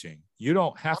fishing. You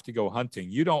don't have to go hunting.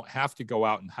 You don't have to go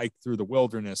out and hike through the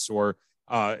wilderness or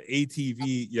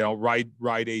ATV,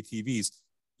 ride ATVs.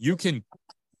 You can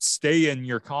stay in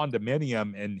your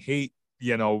condominium and hate,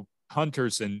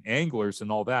 hunters and anglers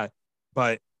and all that.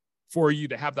 But for you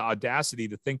to have the audacity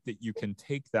to think that you can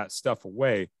take that stuff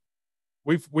away,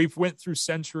 we've went through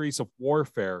centuries of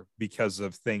warfare because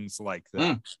of things like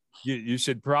that. You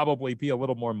should probably be a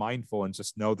little more mindful and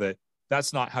just know that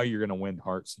that's not how you're going to win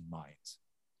hearts and minds.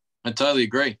 I totally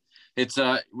agree. It's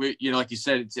we, you know, like you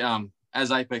said, it's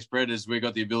as apex predators, we've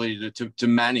got the ability to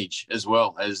manage as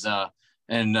well as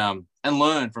and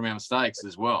learn from our mistakes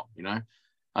as well. You know,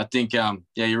 I think yeah,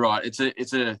 you're right. It's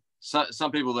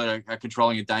some people that are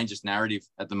controlling a dangerous narrative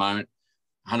at the moment,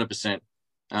 100%.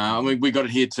 I mean, we got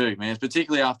it here too, man.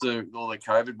 Particularly after all the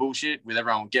COVID bullshit with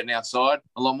everyone getting outside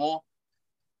a lot more.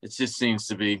 It just seems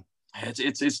to be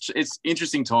it's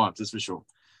interesting times, that's for sure.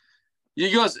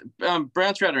 You guys,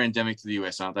 brown trout are endemic to the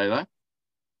US, aren't they? Though.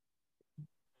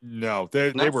 No,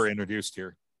 they were introduced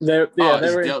here. They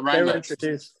were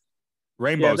introduced.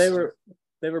 Rainbows. Yeah,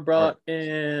 they were brought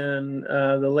in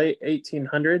the late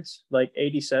 1800s, like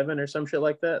 87 or some shit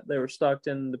like that. They were stocked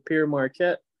in the Pier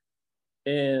Marquette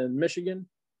in Michigan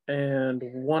and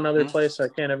one other place I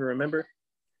can't ever remember.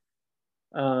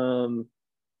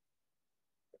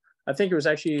 I think it was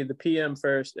actually the PM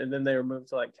first, and then they were moved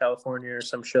to like California or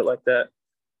some shit like that.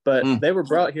 But they were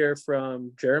brought here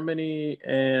from Germany,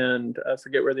 and I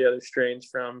forget where the other strain's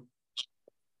from.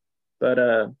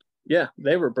 But yeah,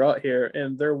 they were brought here,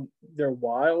 and they're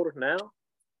wild now,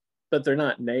 but they're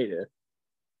not native.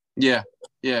 Yeah,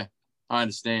 I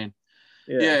understand.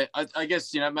 Yeah, I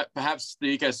guess, you know, perhaps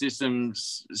the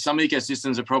ecosystems, some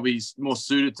ecosystems are probably more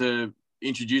suited to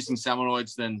introducing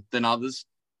salmonoids than others.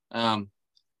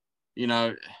 You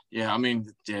know, yeah, I mean,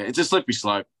 yeah, it's a slippery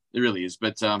slope. It really is.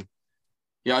 But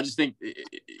yeah, I just think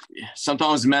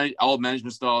sometimes old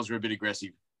management styles are a bit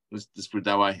aggressive. Let's put it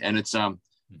that way. And it's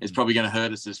probably going to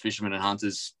hurt us as fishermen and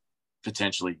hunters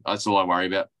potentially. That's all I worry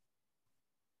about.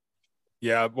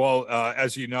 Yeah, well,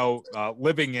 as you know,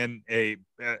 living in a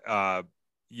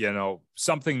you know,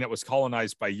 something that was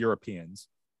colonized by Europeans,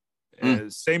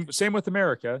 same with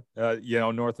America. You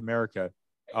know, North America.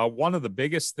 One of the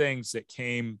biggest things that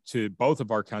came to both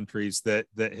of our countries that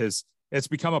it's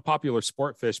become a popular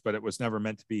sport fish, but it was never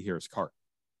meant to be here is carp.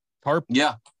 Carp,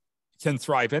 can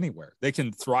thrive anywhere. They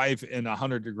can thrive in a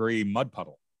 100-degree mud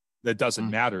puddle. That doesn't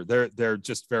matter. They're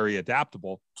just very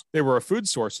adaptable. They were a food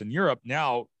source in Europe.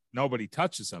 Now nobody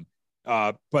touches them,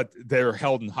 but they're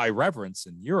held in high reverence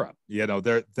in Europe. You know,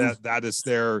 that is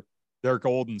their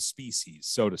golden species,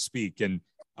 so to speak. And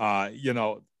you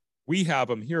know, we have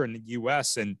them here in the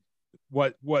U.S. And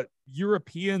what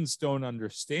Europeans don't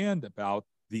understand about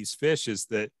these fish is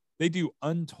that they do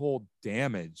untold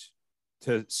damage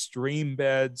to stream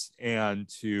beds and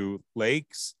to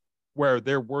lakes where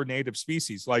there were native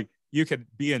species. Like, you could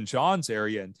be in John's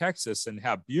area in Texas and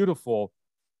have beautiful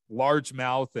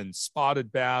largemouth and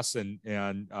spotted bass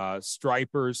and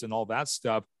stripers and all that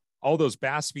stuff, all those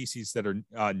bass species that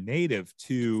are native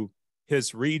to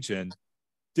his region,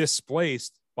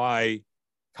 displaced by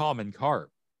common carp.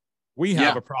 We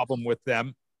have a problem with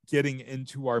them getting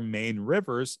into our main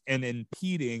rivers and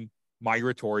impeding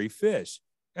migratory fish.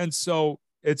 And so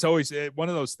it's always one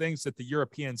of those things that the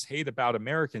Europeans hate about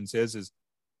Americans is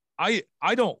I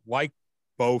don't like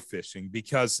bow fishing,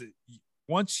 because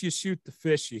once you shoot the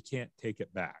fish, you can't take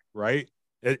it back, right?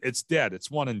 It's dead.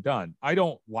 It's one and done. I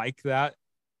don't like that,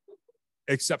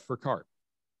 except for carp.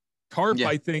 Carp,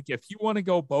 I think if you want to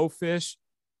go bow fish,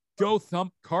 go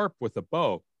thump carp with a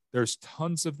bow. There's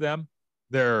tons of them.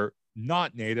 They're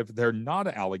not native. They're not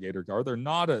an alligator gar. They're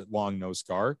not a long-nosed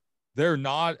gar. They're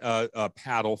not a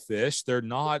paddle fish. They're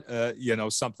not, you know,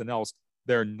 something else.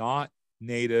 They're not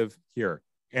native here.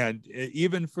 And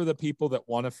even for the people that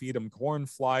want to feed them corn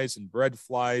flies and bread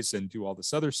flies and do all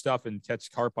this other stuff and catch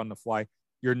carp on the fly,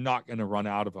 you're not going to run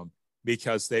out of them,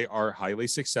 because they are highly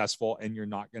successful and you're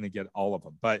not going to get all of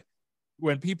them. But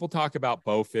when people talk about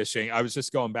bow fishing, I was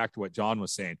just going back to what John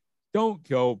was saying. Don't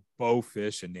go bow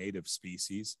fish a native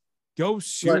species. Go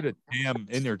shoot a damn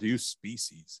introduced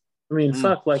species. I mean,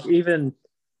 fuck, like, even,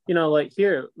 you know, like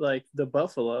here, like the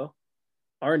buffalo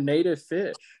are native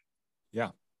fish. Yeah.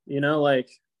 You know, like,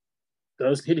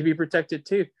 those need to be protected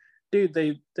too. Dude,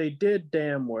 they did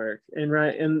damn work.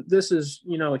 And this is,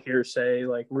 you know, hearsay,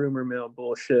 like rumor mill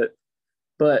bullshit.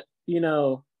 But, you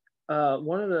know,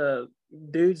 one of the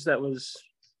dudes that was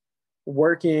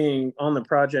working on the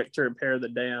project to repair the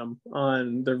dam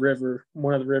on the river,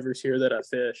 one of the rivers here that I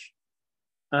fish,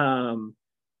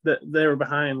 that they were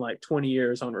behind like 20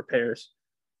 years on repairs.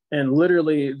 And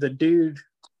literally the dude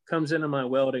comes into my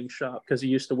welding shop, because he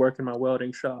used to work in my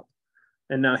welding shop,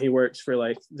 and now he works for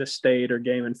like the state or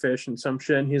Game and Fish and some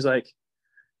shit. And he's like,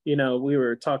 you know, we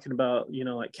were talking about, you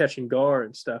know, like catching gar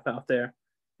and stuff out there.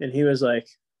 And he was like,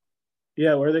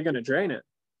 yeah, where are they going to drain it?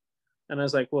 And I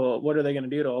was like, well, what are they going to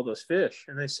do to all those fish?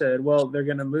 And they said, well, they're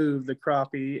going to move the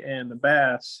crappie and the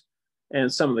bass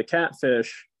and some of the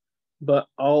catfish, but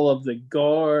all of the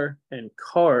gar and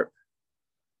carp,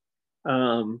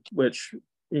 which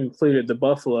included the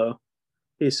buffalo,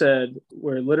 he said,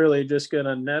 we're literally just going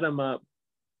to net them up,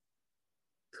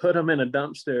 put them in a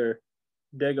dumpster,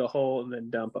 dig a hole, and then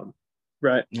dump them.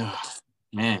 Right. Oh,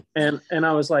 man. And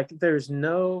I was like, there's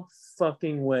no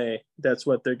fucking way that's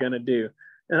what they're going to do.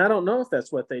 And I don't know if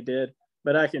that's what they did,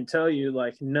 but I can tell you,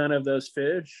 like, none of those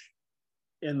fish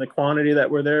in the quantity that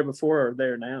were there before are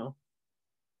there now.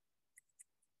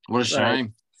 What a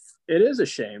shame. It is a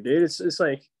shame, dude. It's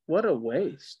like, what a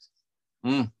waste.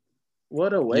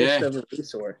 What a waste of a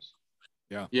resource.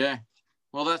 Yeah.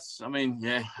 Well, it's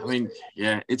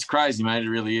crazy, mate. It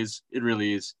really is. It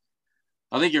really is.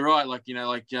 I think you're right. Like,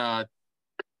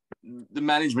 the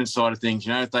management side of things,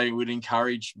 if they would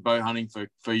encourage bow hunting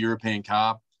for European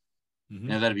carp,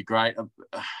 that'd be great.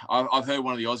 I've heard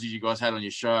one of the Aussies you guys had on your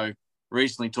show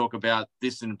recently talk about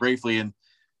this and briefly, and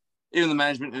even the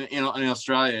management in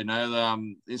Australia,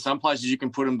 in some places you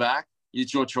can put them back.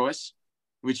 It's your choice,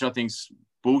 which I think's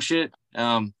bullshit.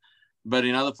 But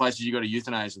in other places you got to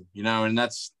euthanize them, and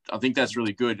I think that's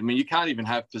really good. I mean, you can't even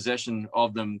have possession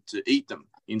of them to eat them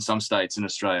in some states in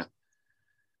Australia.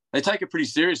 They take it pretty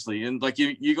seriously. And like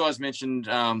you guys mentioned,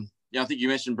 I think you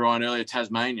mentioned, Brian, earlier,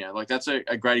 Tasmania. Like, that's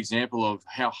a great example of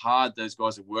how hard those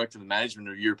guys have worked for the management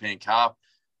of European carp.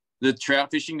 The trout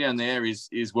fishing down there is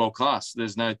world class.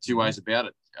 There's no two ways about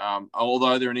it.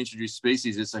 Although they're an introduced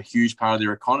species, it's a huge part of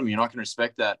their economy, and I can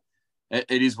respect that.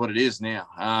 It is what it is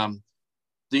now.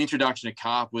 The introduction of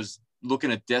carp was looking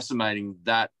at decimating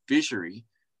that fishery,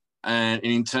 and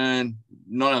in turn,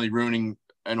 not only ruining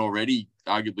an already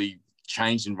arguably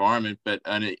changed environment, but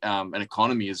an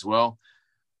economy as well.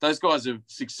 Those guys have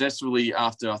successfully,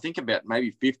 after I think about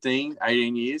maybe 15,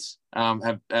 18 years,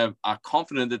 are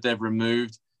confident that they've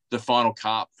removed the final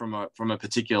carp from a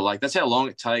particular lake. That's how long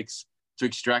it takes to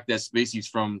extract that species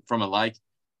from a lake.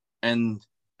 And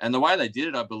the way they did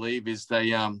it, I believe, is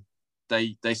they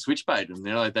switch baited them.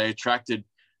 They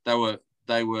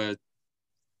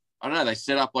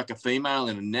set up like a female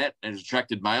in a net and it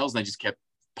attracted males, and they just kept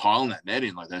piling that net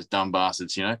in like those dumb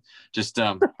bastards, yeah.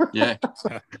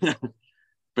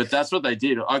 But that's what they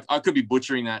did. I could be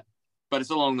butchering that, but it's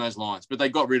along those lines. But they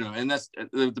got rid of them, and that's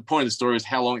the point of the story, is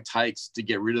how long it takes to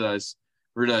get rid of those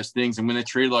things. And when they're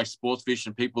treated like sports fish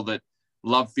and people that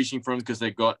love fishing for them because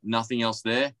they've got nothing else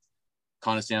there,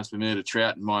 kind of sounds familiar to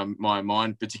trout in my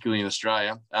mind, particularly in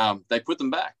Australia. They put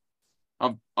them back.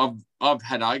 I've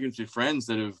had arguments with friends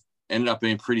that have ended up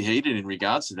being pretty heated in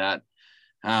regards to that.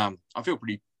 I feel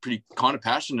pretty kind of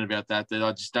passionate about that. That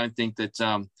I just don't think that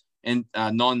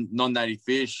non-native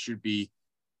fish should be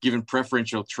given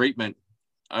preferential treatment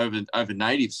over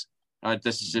natives.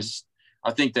 This is just,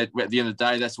 I think that at the end of the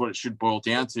day, that's what it should boil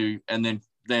down to, and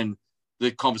then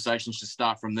the conversation should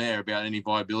start from there about any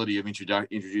viability of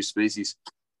introduced species.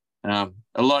 In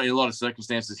a lot of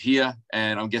circumstances here,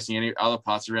 and I'm guessing any other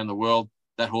parts around the world,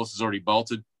 that horse has already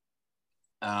bolted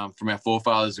from our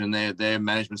forefathers and their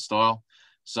management style.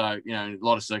 So, in a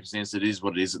lot of circumstances, it is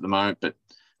what it is at the moment. But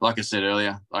like I said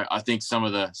earlier, I think some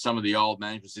of the old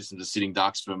management systems are sitting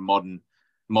ducks for modern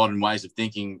ways of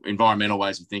thinking, environmental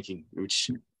ways of thinking, which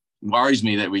worries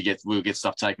me that we'll get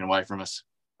stuff taken away from us.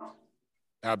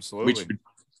 Absolutely.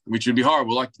 Which would be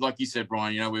horrible. Like you said,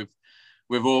 Brian,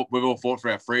 we've all fought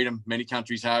for our freedom. Many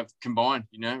countries have combined,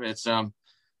 it's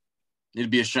it'd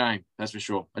be a shame. That's for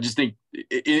sure. I just think,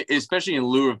 especially in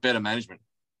lieu of better management,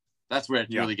 that's where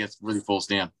it really falls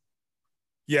down.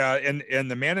 Yeah. And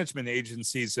the management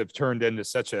agencies have turned into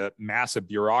such a massive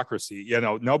bureaucracy.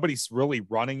 Nobody's really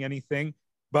running anything,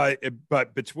 but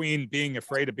between being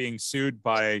afraid of being sued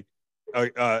by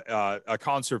a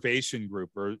conservation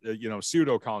group or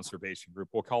pseudo conservation group,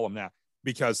 we'll call them that,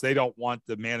 because they don't want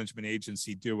the management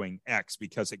agency doing X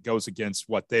because it goes against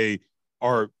what they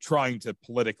are trying to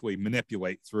politically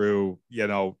manipulate through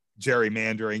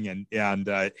gerrymandering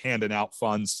and handing out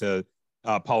funds to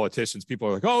politicians. People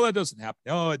are like, oh, that doesn't happen.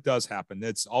 Oh, it does happen.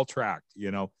 It's all tracked.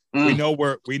 We know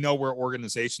where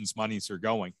organizations' monies are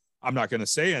going. I'm not going to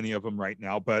say any of them right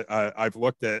now, but I've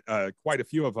looked at quite a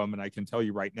few of them, and I can tell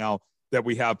you right now that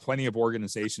we have plenty of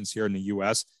organizations here in the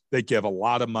U.S. that give a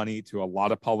lot of money to a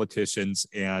lot of politicians,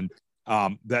 and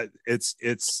that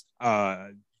it's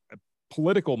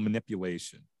political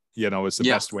manipulation, is the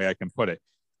best way I can put it.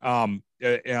 And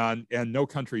no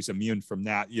country's immune from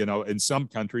that. In some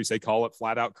countries they call it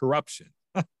flat out corruption.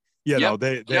 They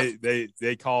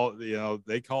call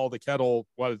the kettle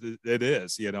what it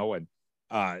is, and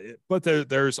but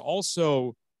there's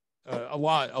also a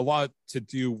lot to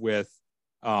do with,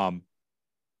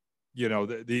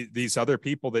 these other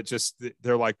people that just,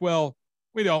 they're like, well,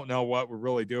 we don't know what we're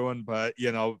really doing, but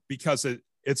because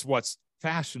it's what's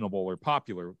fashionable or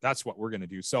popular, that's what we're going to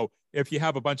do. So if you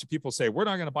have a bunch of people say, we're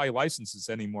not going to buy licenses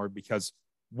anymore because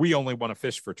we only want to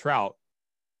fish for trout,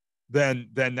 then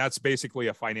that's basically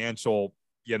a financial,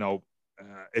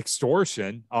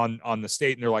 extortion on the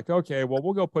state. And they're like, okay, well,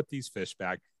 we'll go put these fish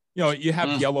back. You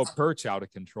have yellow perch out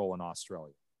of control in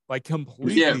Australia, like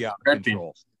completely out of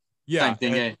control. Yeah. Same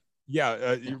thing,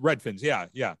 Red fins. Yeah.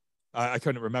 I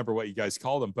couldn't remember what you guys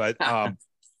called them, but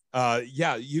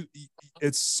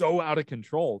it's so out of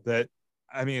control that,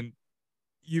 I mean,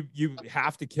 you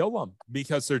have to kill them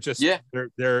because they're just,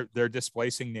 they're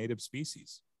displacing native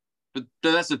species. But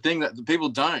that's the thing that the people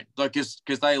don't, like,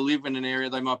 because they live in an area,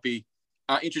 they might be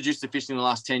introduced to fishing in the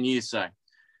last 10 years, say,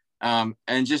 and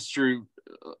just through,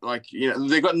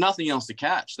 they've got nothing else to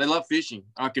catch. They love fishing.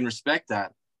 I can respect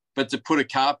that. But to put a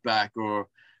carp back or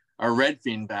a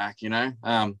redfin back,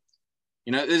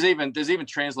 there's even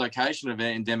translocation of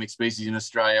endemic species in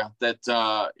Australia that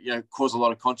cause a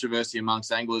lot of controversy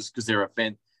amongst anglers because they're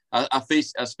a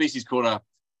species called a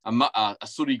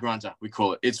sooty grunter, we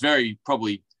call it. It's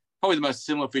probably the most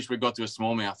similar fish we've got to a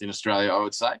smallmouth in Australia, I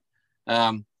would say.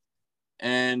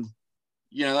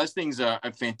 Those things are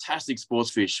fantastic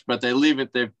sports fish, but they've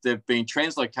been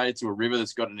translocated to a river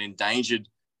that's got an endangered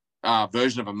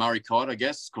version of a Murray cod, I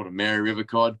guess. It's called a Mary River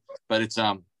cod, but it's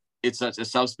a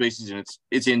subspecies and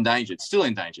it's endangered, still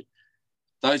endangered.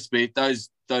 Those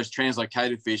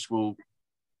translocated fish will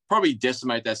probably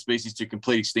decimate that species to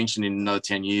complete extinction in another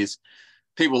 10 years.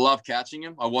 People love catching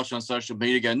them. I watch on social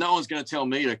media go, no one's going to tell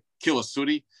me to kill a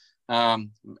sooty.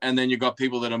 And then you've got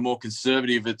people that are more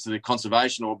conservative to the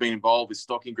conservation or being involved with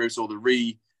stocking groups or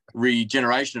the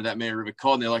regeneration of that Mary River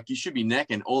cod. And they're like, you should be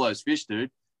necking all those fish,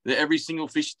 dude. Every single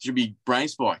fish should be brain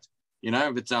spiked,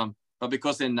 but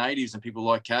because they're natives and people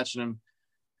like catching them,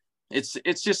 it's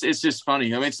just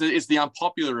funny. I mean, it's the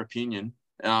unpopular opinion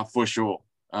for sure.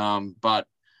 But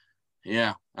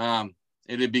yeah,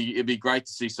 it'd be great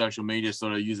to see social media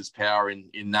sort of use its power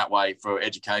in that way for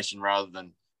education rather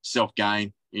than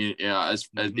self-gain, as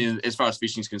far as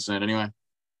fishing is concerned anyway.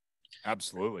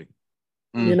 Absolutely.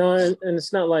 And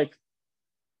it's not like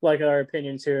our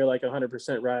opinions here, like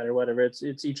 100% right or whatever.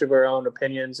 It's each of our own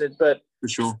opinions. But for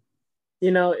sure,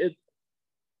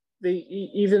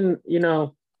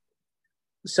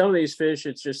 some of these fish,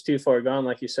 it's just too far gone.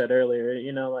 Like you said earlier,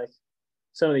 like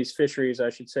some of these fisheries,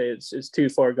 I should say, it's too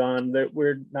far gone that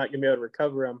we're not going to be able to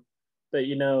recover them. But,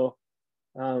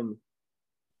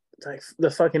 like the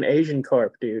fucking Asian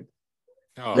carp, dude.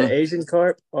 Oh. The Asian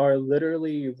carp are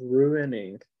literally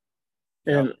ruining.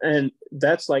 And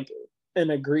that's like an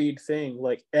agreed thing.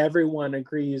 Like everyone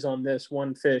agrees on this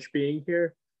one fish being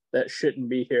here that shouldn't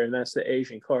be here, and that's the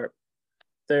Asian carp.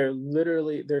 They're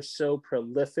so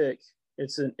prolific.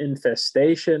 It's an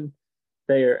infestation.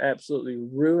 They are absolutely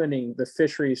ruining the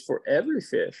fisheries for every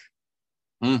fish.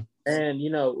 And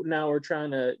now we're trying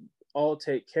to all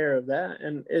take care of that,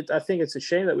 and I think it's a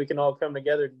shame that we can all come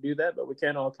together to do that, but we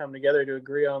can't all come together to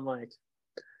agree on, like,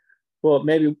 well,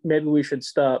 maybe we should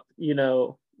stop,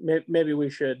 maybe we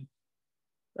should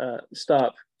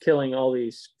stop killing all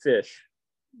these fish,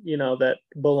 that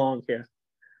belong here.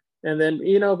 And then,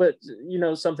 but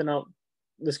something I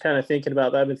was kind of thinking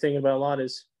about, that I've been thinking about a lot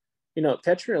is,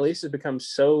 catch and release has become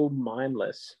so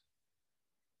mindless.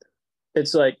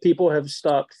 It's like people have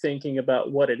stopped thinking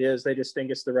about what it is. They just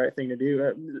think it's the right thing to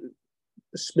do,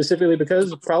 specifically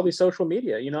because of probably social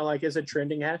media, like it's a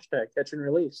trending hashtag, catch and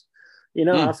release.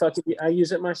 I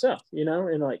use it myself,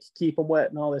 and like keep them wet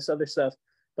and all this other stuff.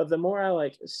 But the more I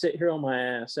like sit here on my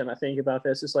ass and I think about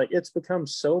this, it's like, it's become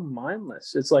so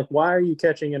mindless. It's like, why are you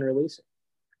catching and releasing?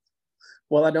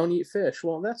 Well, I don't eat fish.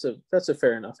 Well, that's a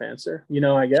fair enough answer,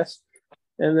 I guess.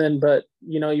 And then, but,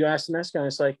 you ask the next guy,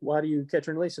 it's like, why do you catch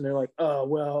and release? And they're like, oh,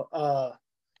 well,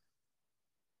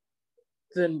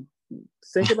 then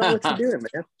think about what you're doing,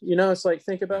 man. It's like,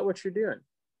 think about what you're doing.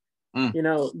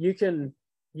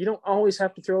 You don't always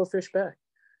have to throw a fish back.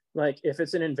 Like if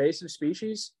it's an invasive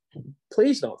species,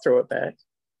 please don't throw it back.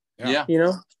 Yeah.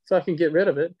 Fucking get rid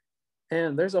of it.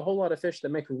 And there's a whole lot of fish that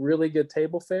make really good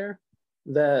table fare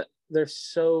that there's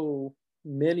so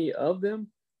many of them.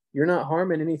 You're not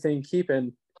harming anything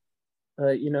keeping,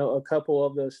 a couple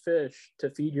of those fish to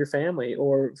feed your family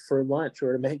or for lunch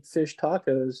or to make fish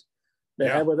tacos to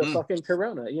have with a fucking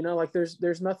Corona. Like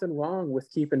there's nothing wrong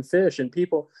with keeping fish. And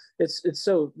people, it's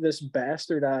so this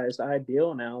bastardized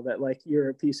ideal now that like you're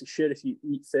a piece of shit if you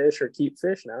eat fish or keep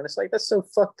fish now. And it's like, that's so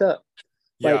fucked up.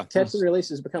 Like catch and release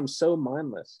has become so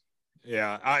mindless.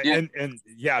 Yeah. Yeah. And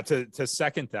yeah, to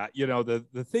second that,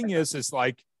 the thing is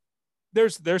like,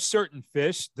 there's certain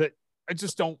fish that I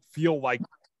just don't feel like,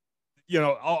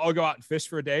 I'll go out and fish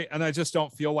for a day and I just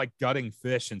don't feel like gutting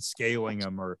fish and scaling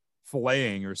them or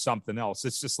filleting or something else.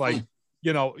 It's just like,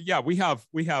 yeah, we have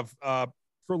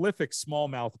prolific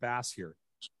smallmouth bass here.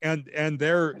 And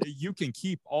you can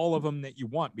keep all of them that you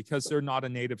want because they're not a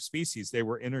native species. They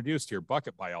were introduced here,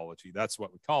 bucket biology. That's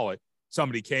what we call it.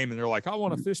 Somebody came and they're like, I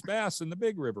want to fish bass in the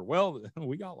big river. Well,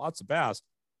 we got lots of bass,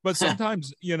 but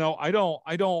sometimes, I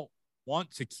don't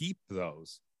want to keep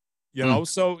those.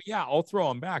 So yeah, I'll throw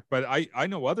them back. But I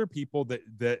know other people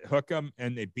that hook them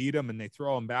and they beat them and they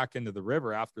throw them back into the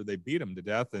river after they beat them to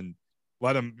death and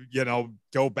let them,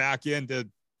 go back into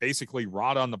basically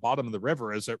rot on the bottom of the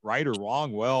river. Is it right or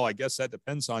wrong? Well, I guess that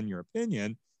depends on your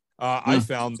opinion. I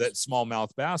found that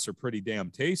smallmouth bass are pretty damn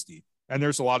tasty. And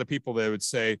there's a lot of people that would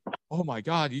say, oh my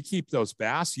God, you keep those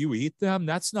bass, you eat them?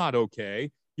 That's not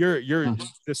okay. You're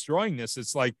destroying this.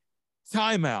 It's like,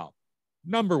 timeout.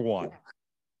 Number one,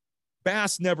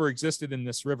 bass never existed in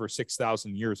this river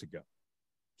 6,000 years ago.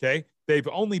 Okay. They've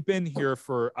only been here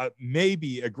for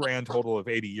maybe a grand total of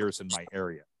 80 years in my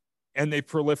area. And they've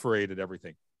proliferated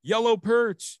everything. Yellow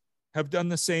perch have done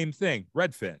the same thing.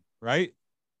 Redfin, right?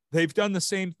 They've done the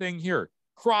same thing here.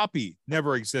 Crappie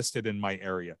never existed in my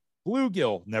area.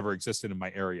 Bluegill never existed in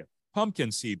my area.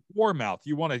 Pumpkin seed, warmouth.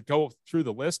 You want to go through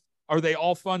the list? Are they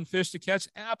all fun fish to catch?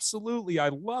 Absolutely. I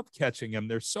love catching them.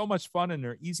 They're so much fun and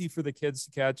they're easy for the kids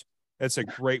to catch. It's a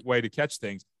great way to catch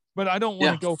things. But I don't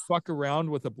want to go fuck around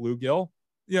with a bluegill.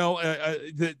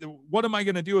 What am I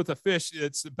going to do with a fish?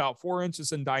 It's about 4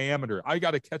 inches in diameter. I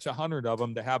got to catch 100 of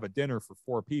them to have a dinner for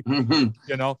 4 people, and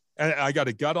I got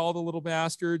to gut all the little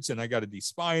bastards and I got to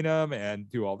despine them and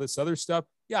do all this other stuff.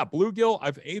 Yeah. Bluegill,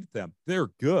 I've ate them.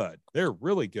 They're good. They're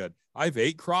really good. I've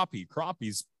ate crappie.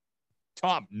 Crappie's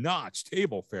top notch,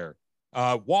 table fare,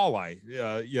 walleye,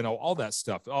 all that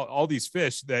stuff, all these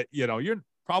fish that, you're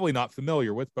probably not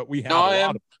familiar with, but we have a lot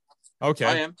of them. Okay.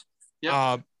 I am.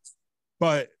 Yeah.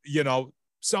 But,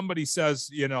 somebody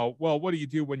says, well, what do you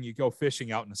do when you go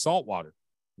fishing out in the saltwater?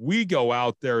 We go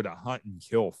out there to hunt and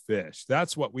kill fish.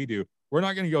 That's what we do. We're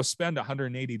not going to go spend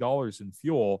 $180 in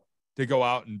fuel to go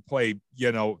out and play,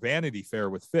 Vanity Fair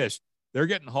with fish. They're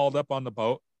getting hauled up on the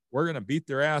boat. We're going to beat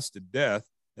their ass to death.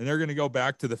 And they're going to go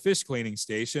back to the fish cleaning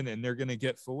station and they're going to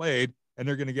get filleted and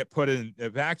they're going to get put in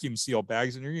vacuum seal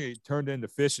bags and they're going to get turned into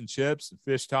fish and chips and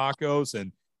fish tacos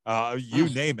and you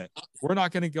name it. We're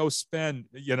not going to go spend,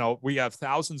 we have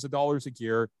thousands of dollars of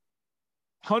gear,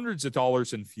 hundreds of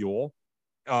dollars in fuel,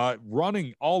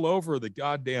 running all over the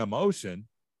goddamn ocean.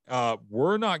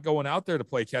 We're not going out there to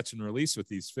play catch and release with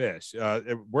these fish.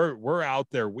 We're out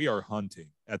there. We are hunting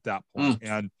at that point.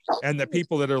 And the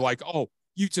people that are like, oh,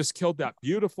 you just killed that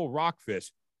beautiful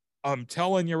rockfish. I'm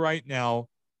telling you right now,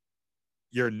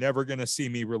 you're never going to see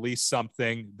me release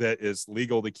something that is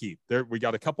legal to keep. We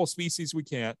got a couple species we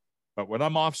can't, but when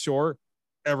I'm offshore,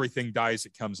 everything dies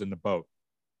that comes in the boat.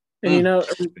 And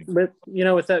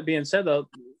with that being said, though,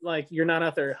 like you're not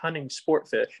out there hunting sport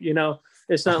fish.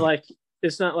 It's not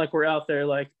like we're out there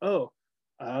like, oh,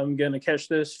 I'm gonna catch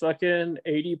this fucking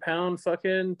 80-pound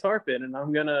fucking tarpon and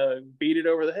I'm gonna beat it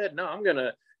over the head.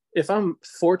 No, if I'm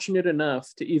fortunate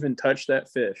enough to even touch that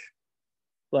fish,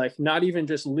 like not even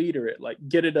just leader it, like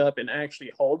get it up and actually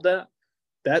hold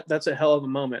that's a hell of a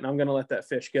moment. And I'm going to let that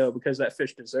fish go because that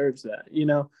fish deserves that,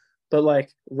 but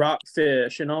like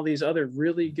rockfish and all these other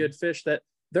really good fish that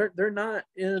they're not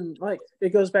in, like, it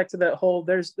goes back to that whole,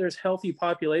 there's healthy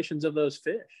populations of those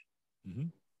fish,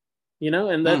 and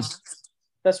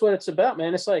that's what it's about,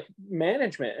 man. It's like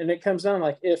management. And it comes down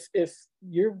like, if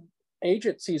your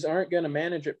agencies aren't going to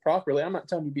manage it properly, I'm not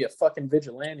telling you to be a fucking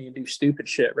vigilante and do stupid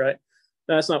shit, right?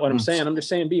 That's not what I'm saying. I'm just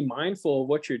saying be mindful of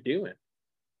what you're doing.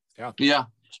 Yeah,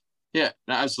 no,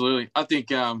 absolutely. I think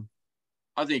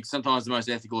sometimes the most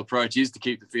ethical approach is to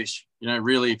keep the fish.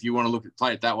 Really, if you want to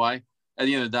play it that way. At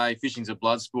the end of the day, fishing's a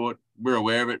blood sport. We're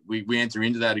aware of it. We enter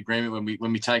into that agreement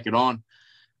when we take it on.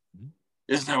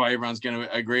 There's no way everyone's going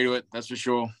to agree to it. That's for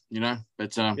sure.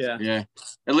 But yeah.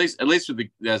 At least with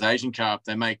those Asian carp,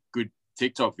 they make good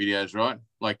TikTok videos, right?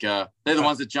 Like they're the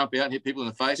ones that jump out and hit people in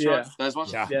the face, right? Those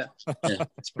ones. Yeah.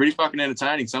 It's pretty fucking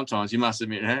entertaining sometimes. You must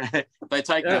admit. They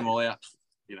take them all out.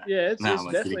 Yeah, it's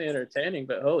definitely entertaining,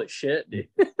 but holy shit, dude.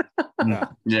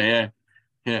 Yeah.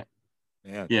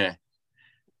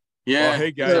 Well,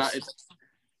 hey guys.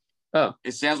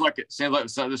 It sounds like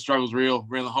the struggle's real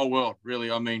around the whole world. Really,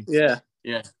 I mean. Yeah.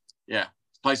 A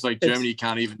place like Germany, you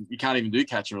can't even do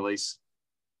catch and release,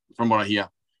 from what I hear.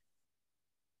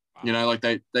 Like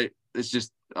they it's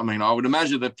just I mean, I would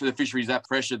imagine that the fishery is that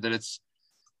pressured that it's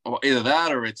either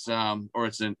that or it's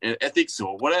an ethics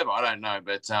or whatever. I don't know,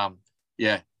 but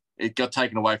yeah, it got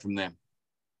taken away from them.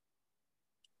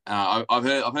 I've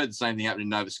heard the same thing happen in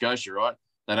Nova Scotia, right?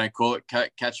 They don't call it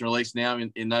catch and release now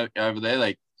in over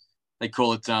there. They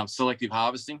call it selective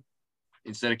harvesting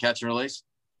instead of catch and release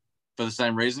for the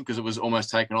same reason, because it was almost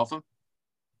taken off them.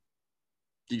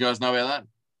 Do you guys know about that?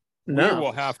 No. We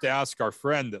will have to ask our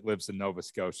friend that lives in Nova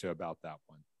Scotia about that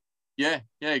one. Yeah.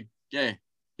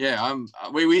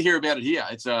 We hear about it here.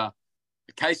 It's a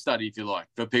case study, if you like,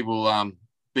 for people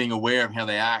being aware of how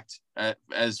they act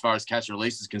as far as catch and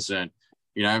release is concerned.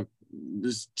 You know,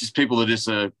 there's just people that just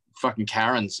fucking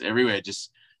Karens everywhere,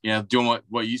 just, you know, doing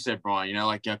what you said, Brian, you know,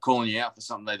 like calling you out for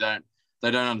something they don't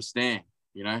understand,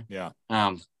 you know? Yeah.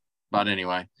 But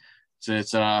anyway, so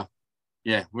it's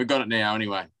yeah, we've got it now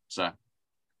anyway. So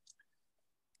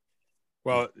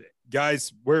well,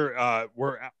 guys, we're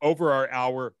over our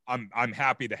hour. I'm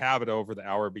happy to have it over the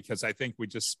hour, because I think we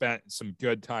just spent some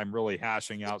good time really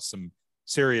hashing out some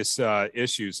serious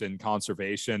issues in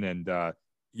conservation, and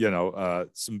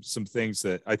some things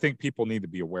that I think people need to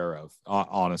be aware of,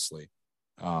 honestly.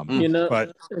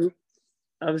 But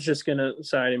I was just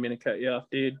sorry, I didn't mean to cut you off,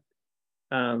 dude.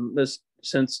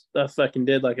 Since I fucking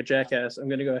did like a jackass, I'm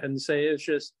gonna go ahead and say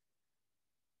it's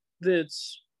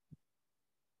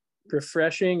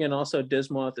refreshing and also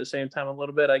dismal at the same time a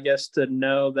little bit, I guess, to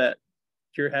know that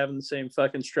you're having the same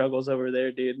fucking struggles over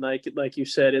there, dude. Like you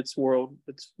said, it's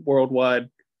worldwide.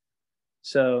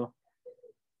 So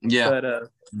yeah,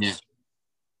 but yeah,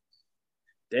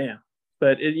 damn.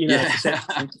 But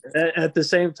at the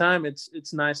same time,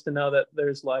 it's nice to know that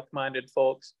there's like-minded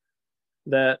folks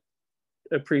that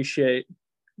appreciate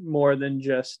more than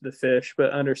just the fish,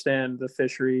 but understand the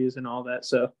fisheries and all that.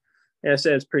 So yeah, I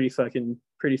say it's pretty fucking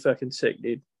sick,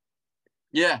 dude.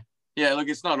 Yeah. Look,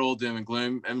 it's not all doom and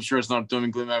gloom. I'm sure it's not doom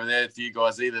and gloom over there for you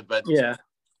guys either. But yeah,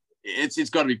 it's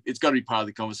got to be part of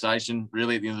the conversation.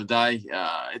 Really, at the end of the day,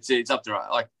 it's up to,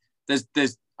 like,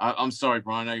 there's. I'm sorry,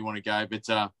 Brian, I know you want to go,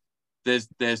 but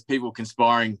there's people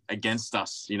conspiring against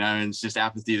us, you know, and it's just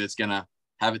apathy that's going to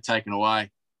have it taken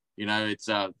away. You know, it's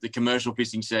the commercial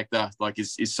fishing sector, like,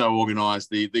 is so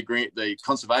organized. The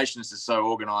conservationists is so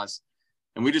organized,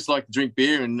 and we just like to drink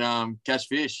beer and catch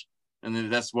fish, and then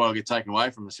that's why it'll get taken away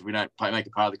from us if we don't make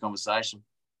it part of the conversation.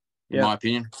 In my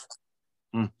opinion.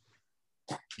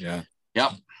 Yeah.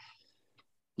 Yep.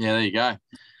 Yeah, there you go.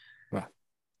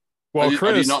 Well,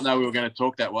 Chris, I did not know we were going to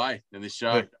talk that way in this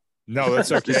show. No,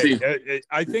 that's okay.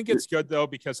 I think it's good, though,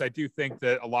 because I do think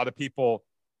that a lot of people,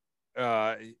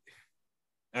 and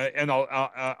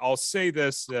I'll say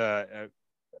this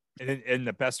in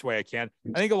the best way I can.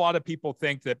 I think a lot of people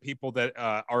think that people that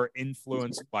are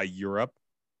influenced by Europe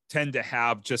tend to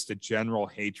have just a general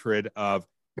hatred of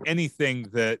anything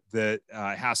that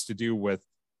has to do with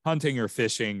hunting or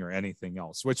fishing or anything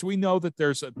else, which we know that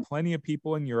there's plenty of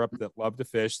people in Europe that love to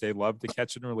fish. They love to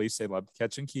catch and release. They love to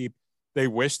catch and keep. They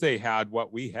wish they had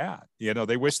what we had. You know,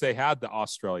 they wish they had the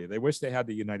Australia. They wish they had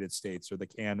the United States or the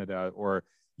Canada or,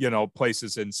 you know,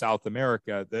 places in South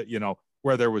America that, you know,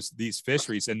 where there was these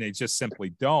fisheries, and they just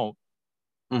simply don't.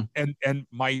 And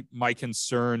my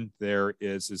concern there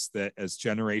is that as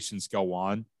generations go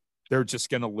on, they're just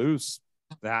going to lose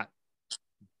that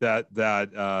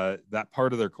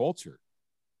part of their culture.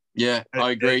 Yeah,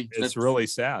 I agree. It's really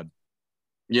sad.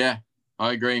 Yeah,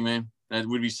 I agree, man. That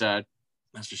would be sad.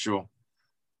 That's for sure.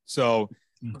 So,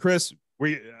 Chris,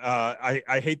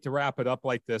 I hate to wrap it up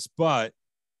like this, but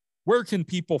where can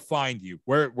people find you?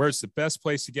 Where's the best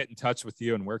place to get in touch with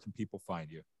you, and where can people find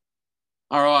you?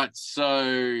 All right.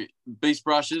 So Beast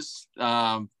Brushes,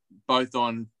 both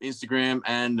on Instagram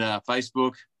and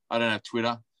Facebook. I don't have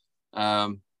Twitter.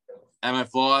 Ammo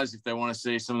flies, if they want to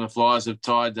see some of the flies I've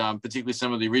tied, particularly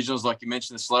some of the originals, like you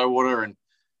mentioned, the slow water, and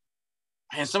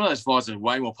some of those flies are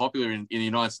way more popular in the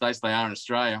United States than they are in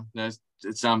Australia. You know,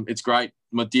 it's great.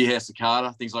 My deer hair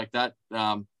cicada, things like that.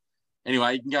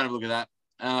 Anyway, you can go and have a look at that.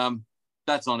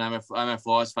 That's on Ammo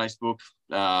Flies, Facebook,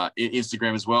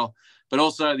 Instagram as well. But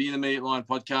also the Intermediate Line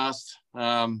podcast.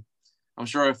 I'm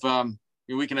sure if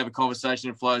we can have a conversation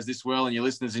that flows this well and your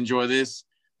listeners enjoy this,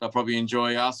 they'll probably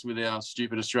enjoy us with our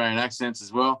stupid Australian accents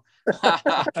as well. We've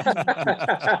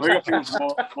got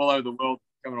people all over the world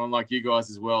coming on like you guys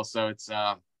as well. So it's,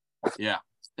 yeah.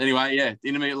 Anyway, yeah,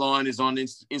 Intermediate Line is on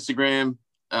Instagram,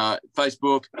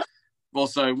 Facebook.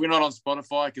 Also, we're not on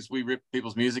Spotify because we rip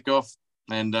people's music off.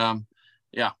 And,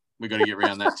 yeah, we got to get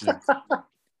around that too.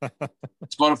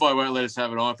 Spotify won't let us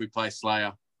have it on if we play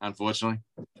Slayer, unfortunately.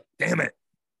 Damn it.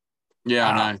 Yeah,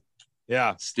 I know.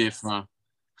 Yeah. Stiff, huh?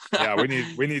 Yeah,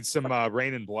 we need some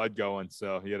rain and blood going.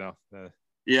 So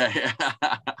Yeah.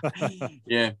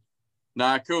 Yeah.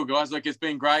 No, cool guys. Look, it's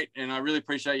been great, and I really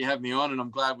appreciate you having me on. And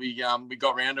I'm glad we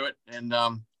got around to it. And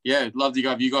yeah, love to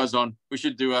have you guys on. We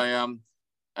should do a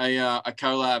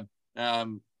collab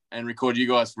and record you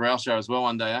guys for our show as well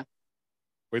one day. Eh?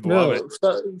 We'd love it.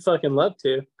 Fucking love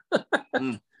to.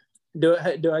 Do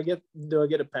I get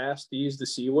a pass to use the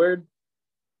C word?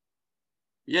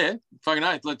 Yeah, fucking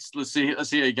nice. Let's see how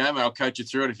you go, mate. I'll coach you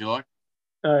through it if you like.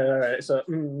 All right. So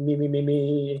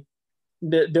me.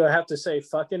 Do I have to say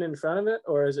fucking in front of it,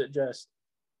 or is it just?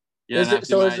 Yeah,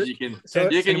 you can.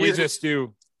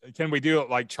 Can we do it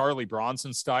like Charlie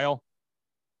Bronson style?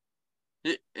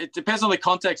 It depends on the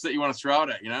context that you want to throw it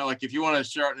at. Like if you want to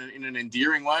show it in an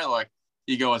endearing way, like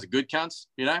you go as a good cunt,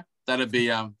 that'd be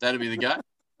the go.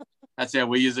 That's how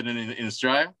we use it in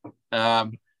Australia. But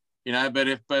I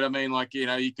mean, like,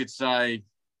 you could say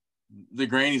the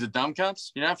greenies are dumb cunts,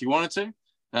 if you wanted to.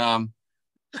 Yeah.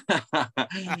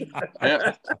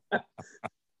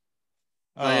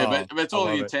 But it's all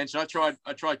the intention. I tried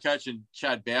coaching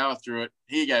Chad Bauer through it.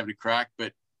 He gave it a crack,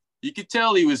 but you could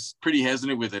tell he was pretty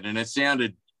hesitant with it, and it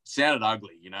sounded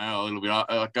ugly, a little bit.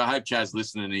 Like, I hope Chad's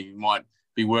listening. He might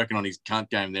be working on his cunt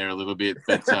game there a little bit,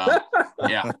 but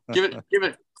yeah, give it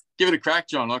a crack,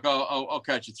 John. Like I'll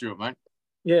coach you through it, mate.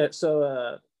 Yeah.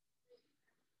 So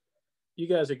you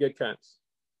guys are good cunts,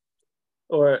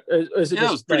 or is it? Yeah,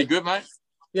 it was pretty good, mate.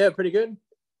 Yeah, pretty good.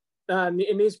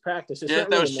 It needs practice. It's that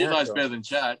was shitloads better than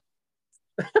Chad.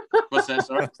 What's that?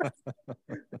 Sorry.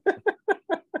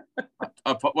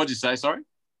 What'd you say? Sorry.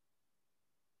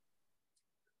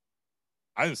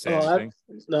 I didn't say anything.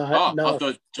 I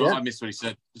thought John. I missed what he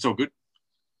said. It's all good.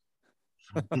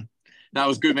 No, it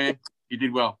was good, man. You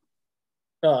did well.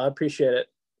 Oh, I appreciate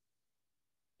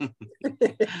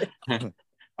it.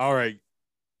 All right.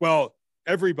 Well,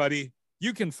 everybody,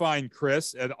 you can find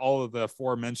Chris at all of the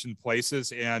aforementioned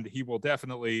places, and he will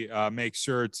definitely make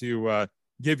sure to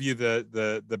give you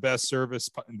the best service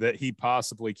that he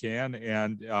possibly can.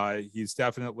 And he's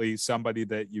definitely somebody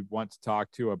that you want to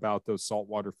talk to about those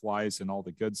saltwater flies and all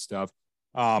the good stuff.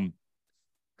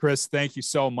 Chris, thank you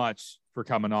so much for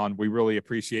coming on. We really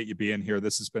appreciate you being here.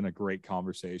 This has been a great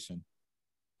conversation.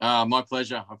 My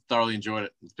pleasure. I've thoroughly enjoyed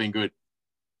it. It's been good.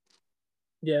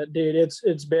 Yeah, dude,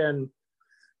 it's been,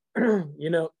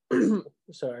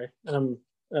 sorry. I don't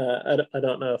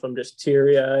know if I'm just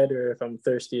teary-eyed or if I'm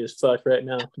thirsty as fuck right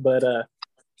now, but I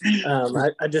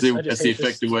just that's the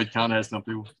effect the word cunt has on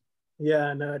people.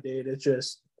 Yeah, no, dude, it's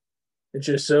just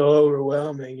so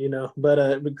overwhelming,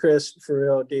 But Chris, for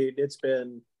real, dude, it's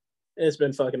been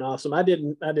fucking awesome. I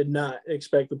did not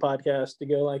expect the podcast to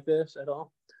go like this at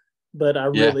all, but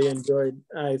I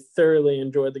thoroughly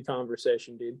enjoyed the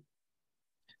conversation, dude.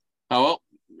 Oh well.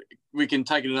 We can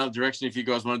take it in another direction if you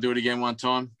guys want to do it again one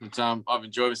time. But, I've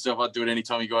enjoyed myself. I'd do it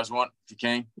anytime you guys want, if you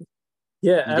can.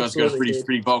 Yeah, you guys got a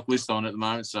pretty bulk list on at the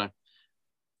moment, so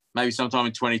maybe sometime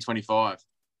in 2025,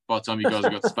 by the time you guys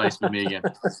have got space with me again.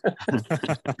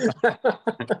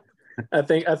 I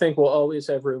think we'll always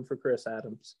have room for Chris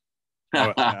Adams.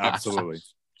 Oh, absolutely.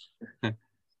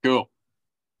 Cool.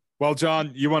 Well,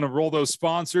 John, you want to roll those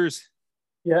sponsors?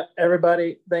 Yeah,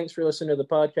 everybody, thanks for listening to the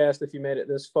podcast. If you made it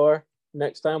this far.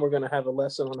 Next time, we're going to have a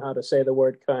lesson on how to say the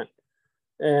word cunt.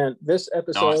 And this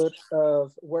episode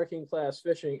of Working Class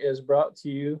Fishing is brought to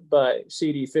you by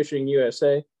CD Fishing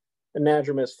USA,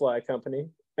 Anadromous Fly Company,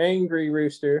 Angry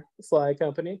Rooster Fly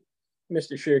Company,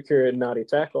 Mr. Shearcure and Naughty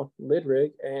Tackle, Lid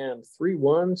Rig, and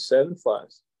 317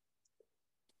 Flies.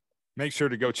 Make sure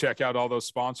to go check out all those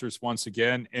sponsors once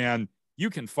again. And you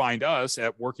can find us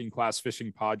at Working Class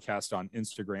Fishing Podcast on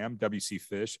Instagram, WC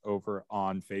Fish, over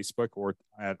on Facebook, or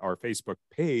at our Facebook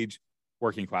page,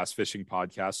 Working Class Fishing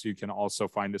Podcast. You can also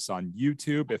find us on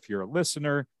YouTube. If you're a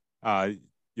listener,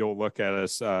 you'll look at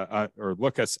us or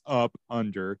look us up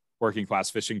under Working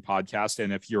Class Fishing Podcast.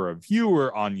 And if you're a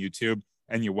viewer on YouTube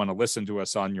and you want to listen to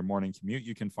us on your morning commute,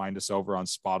 you can find us over on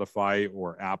Spotify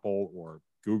or Apple or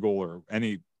Google or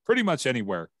pretty much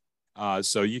anywhere.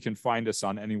 So you can find us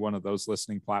on any one of those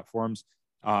listening platforms.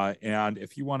 And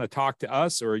if you want to talk to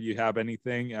us or you have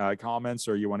anything, comments,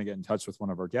 or you want to get in touch with one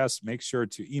of our guests, make sure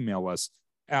to email us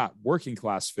at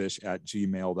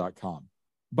workingclassfish@gmail.com.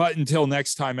 But until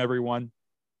next time, everyone,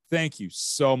 thank you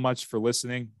so much for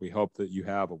listening. We hope that you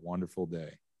have a wonderful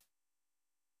day.